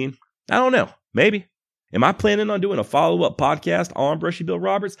into being? I don't know. Maybe. Am I planning on doing a follow-up podcast on Brushy Bill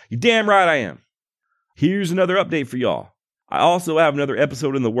Roberts? You're damn right I am. Here's another update for y'all. I also have another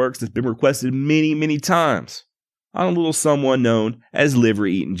episode in the works that's been requested many, many times on a little someone known as Liver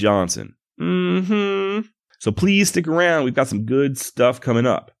Eaton Johnson. So please stick around. We've got some good stuff coming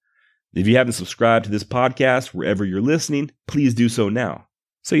up. If you haven't subscribed to this podcast wherever you're listening, please do so now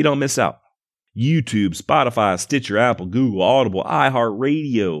so you don't miss out. YouTube, Spotify, Stitcher, Apple, Google, Audible,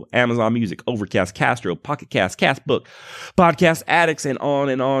 iHeartRadio, Amazon Music, Overcast, Castro, Pocket Cast, Castbook, Podcast Addicts, and on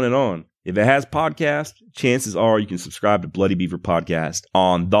and on and on. If it has podcasts, chances are you can subscribe to Bloody Beaver Podcast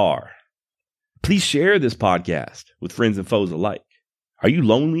on there. Please share this podcast with friends and foes alike. Are you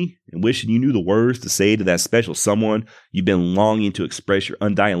lonely and wishing you knew the words to say to that special someone you've been longing to express your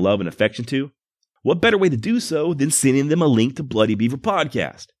undying love and affection to? What better way to do so than sending them a link to Bloody Beaver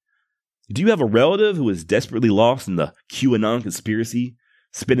Podcast? Do you have a relative who is desperately lost in the QAnon conspiracy,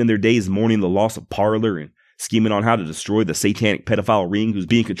 spending their days mourning the loss of Parler and scheming on how to destroy the satanic pedophile ring who's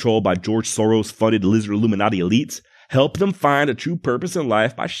being controlled by George Soros-funded lizard Illuminati elites? Help them find a true purpose in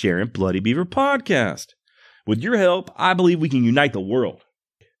life by sharing Bloody Beaver Podcast. With your help, I believe we can unite the world.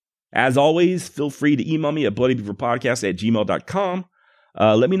 As always, feel free to email me at bloodybeaverpodcast@gmail.com.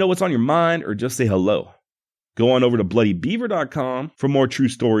 Let me know what's on your mind or just say hello. Go on over to bloodybeaver.com for more true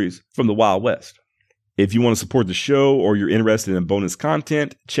stories from the Wild West. If you want to support the show or you're interested in bonus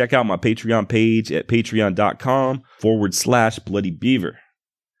content, check out my Patreon page at patreon.com/bloodybeaver.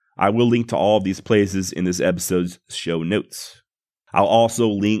 I will link to all of these places in this episode's show notes. I'll also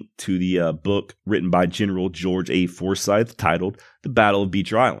link to the book written by General George A. Forsyth titled The Battle of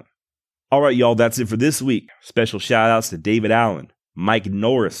Beecher Island. All right, y'all, that's it for this week. Special shout outs to David Allen, Mike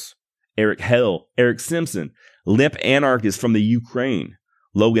Norris, Eric Hell, Eric Simpson, Limp Anarchist from the Ukraine,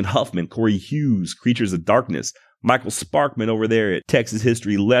 Logan Huffman, Corey Hughes, Creatures of Darkness, Michael Sparkman over there at Texas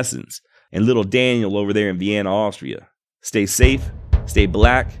History Lessons, and Little Daniel over there in Vienna, Austria. Stay safe, stay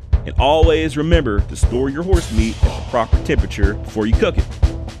black, and always remember to store your horse meat at the proper temperature before you cook it.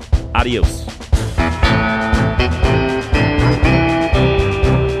 Adios.